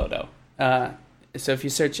Film Photo. So if you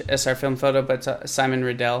search SR Film Photo, but it's Simon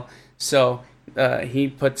Riddell. So he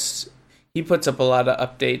puts up a lot of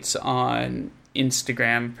updates on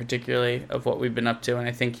Instagram, particularly of what we've been up to, and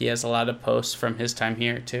I think he has a lot of posts from his time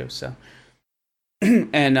here too. So,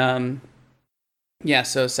 and yeah,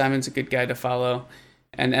 so Simon's a good guy to follow.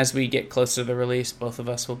 And as we get closer to the release, both of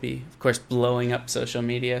us will be, of course, blowing up social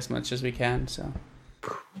media as much as we can. So,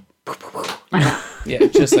 yeah,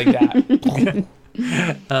 just like that.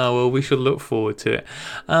 Oh, well, we should look forward to it.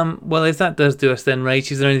 Well, if that does do us then,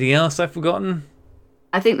 Rach, is there anything else I've forgotten?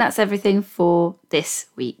 I think that's everything for this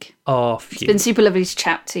week. Oh, It's been super lovely to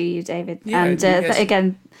chat to you, David. Yeah, and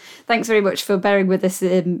again, thanks very much for bearing with us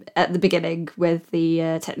at the beginning with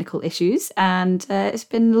the technical issues. And it's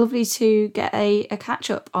been lovely to get a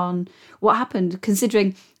catch up on what happened,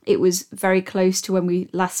 considering it was very close to when we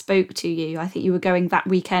last spoke to you. I think you were going that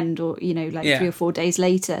weekend or, 3 or 4 days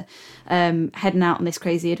later, heading out on this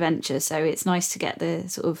crazy adventure. So it's nice to get the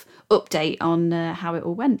sort of update on how it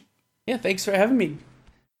all went. Yeah, thanks for having me.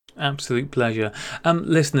 Absolute pleasure.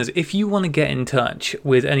 Listeners, if you want to get in touch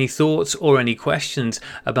with any thoughts or any questions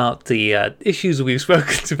about the issues we've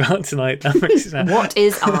spoken about tonight, What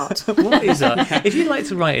is art? What is art? If you'd like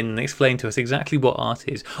to write in and explain to us exactly what art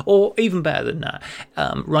is, or even better than that,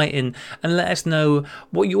 write in and let us know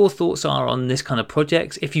what your thoughts are on this kind of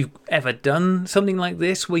project. If you've ever done something like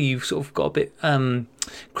this where you've sort of got a bit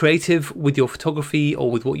creative with your photography or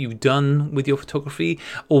with what you've done with your photography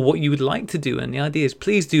or what you would like to do and the ideas,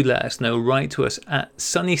 please do let us know. Write to us at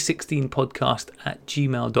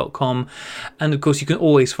sunny16podcast@gmail.com. And of course you can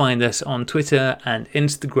always find us on Twitter and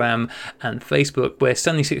Instagram and Facebook. We're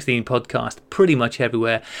Sunny16podcast pretty much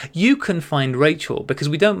everywhere. You can find Rachel, because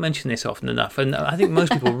we don't mention this often enough, and I think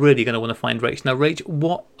most people are really going to want to find Rach. Now Rach,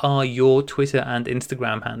 what are your Twitter and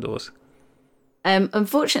Instagram handles?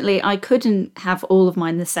 Unfortunately, I couldn't have all of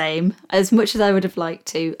mine the same, as much as I would have liked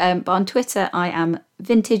to. But on Twitter, I am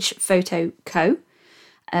Vintage Photo Co.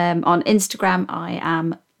 On Instagram, I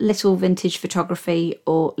am Little Vintage Photography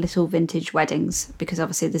or Little Vintage Weddings, because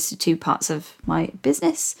obviously there's the two parts of my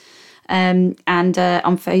business. And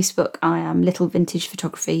on Facebook, I am Little Vintage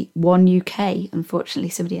Photography 1 UK. Unfortunately,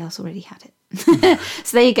 somebody else already had it.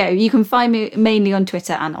 So there you go. You can find me mainly on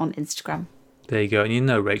Twitter and on Instagram. There you go,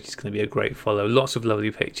 and Rachel's going to be a great follow. Lots of lovely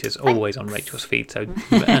pictures, always on Rachel's feed. So,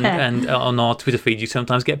 and on our Twitter feed, you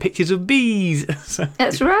sometimes get pictures of bees. So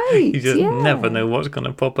that's right. You just never know what's going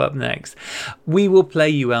to pop up next. We will play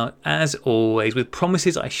you out, as always, with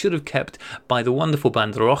promises I should have kept by the wonderful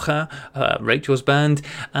band Roja, Rachel's band.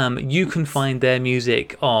 You can find their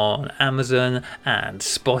music on Amazon and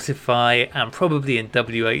Spotify and probably in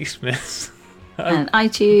WH Smith's. And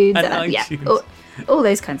iTunes. And iTunes. Yeah, all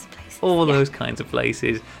those kinds of places. Those kinds of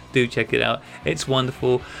places. Do check it out. It's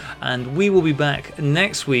wonderful. And we will be back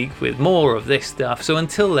next week with more of this stuff. So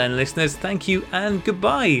until then, listeners, thank you and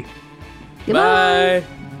goodbye. Goodbye.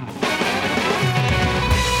 Bye.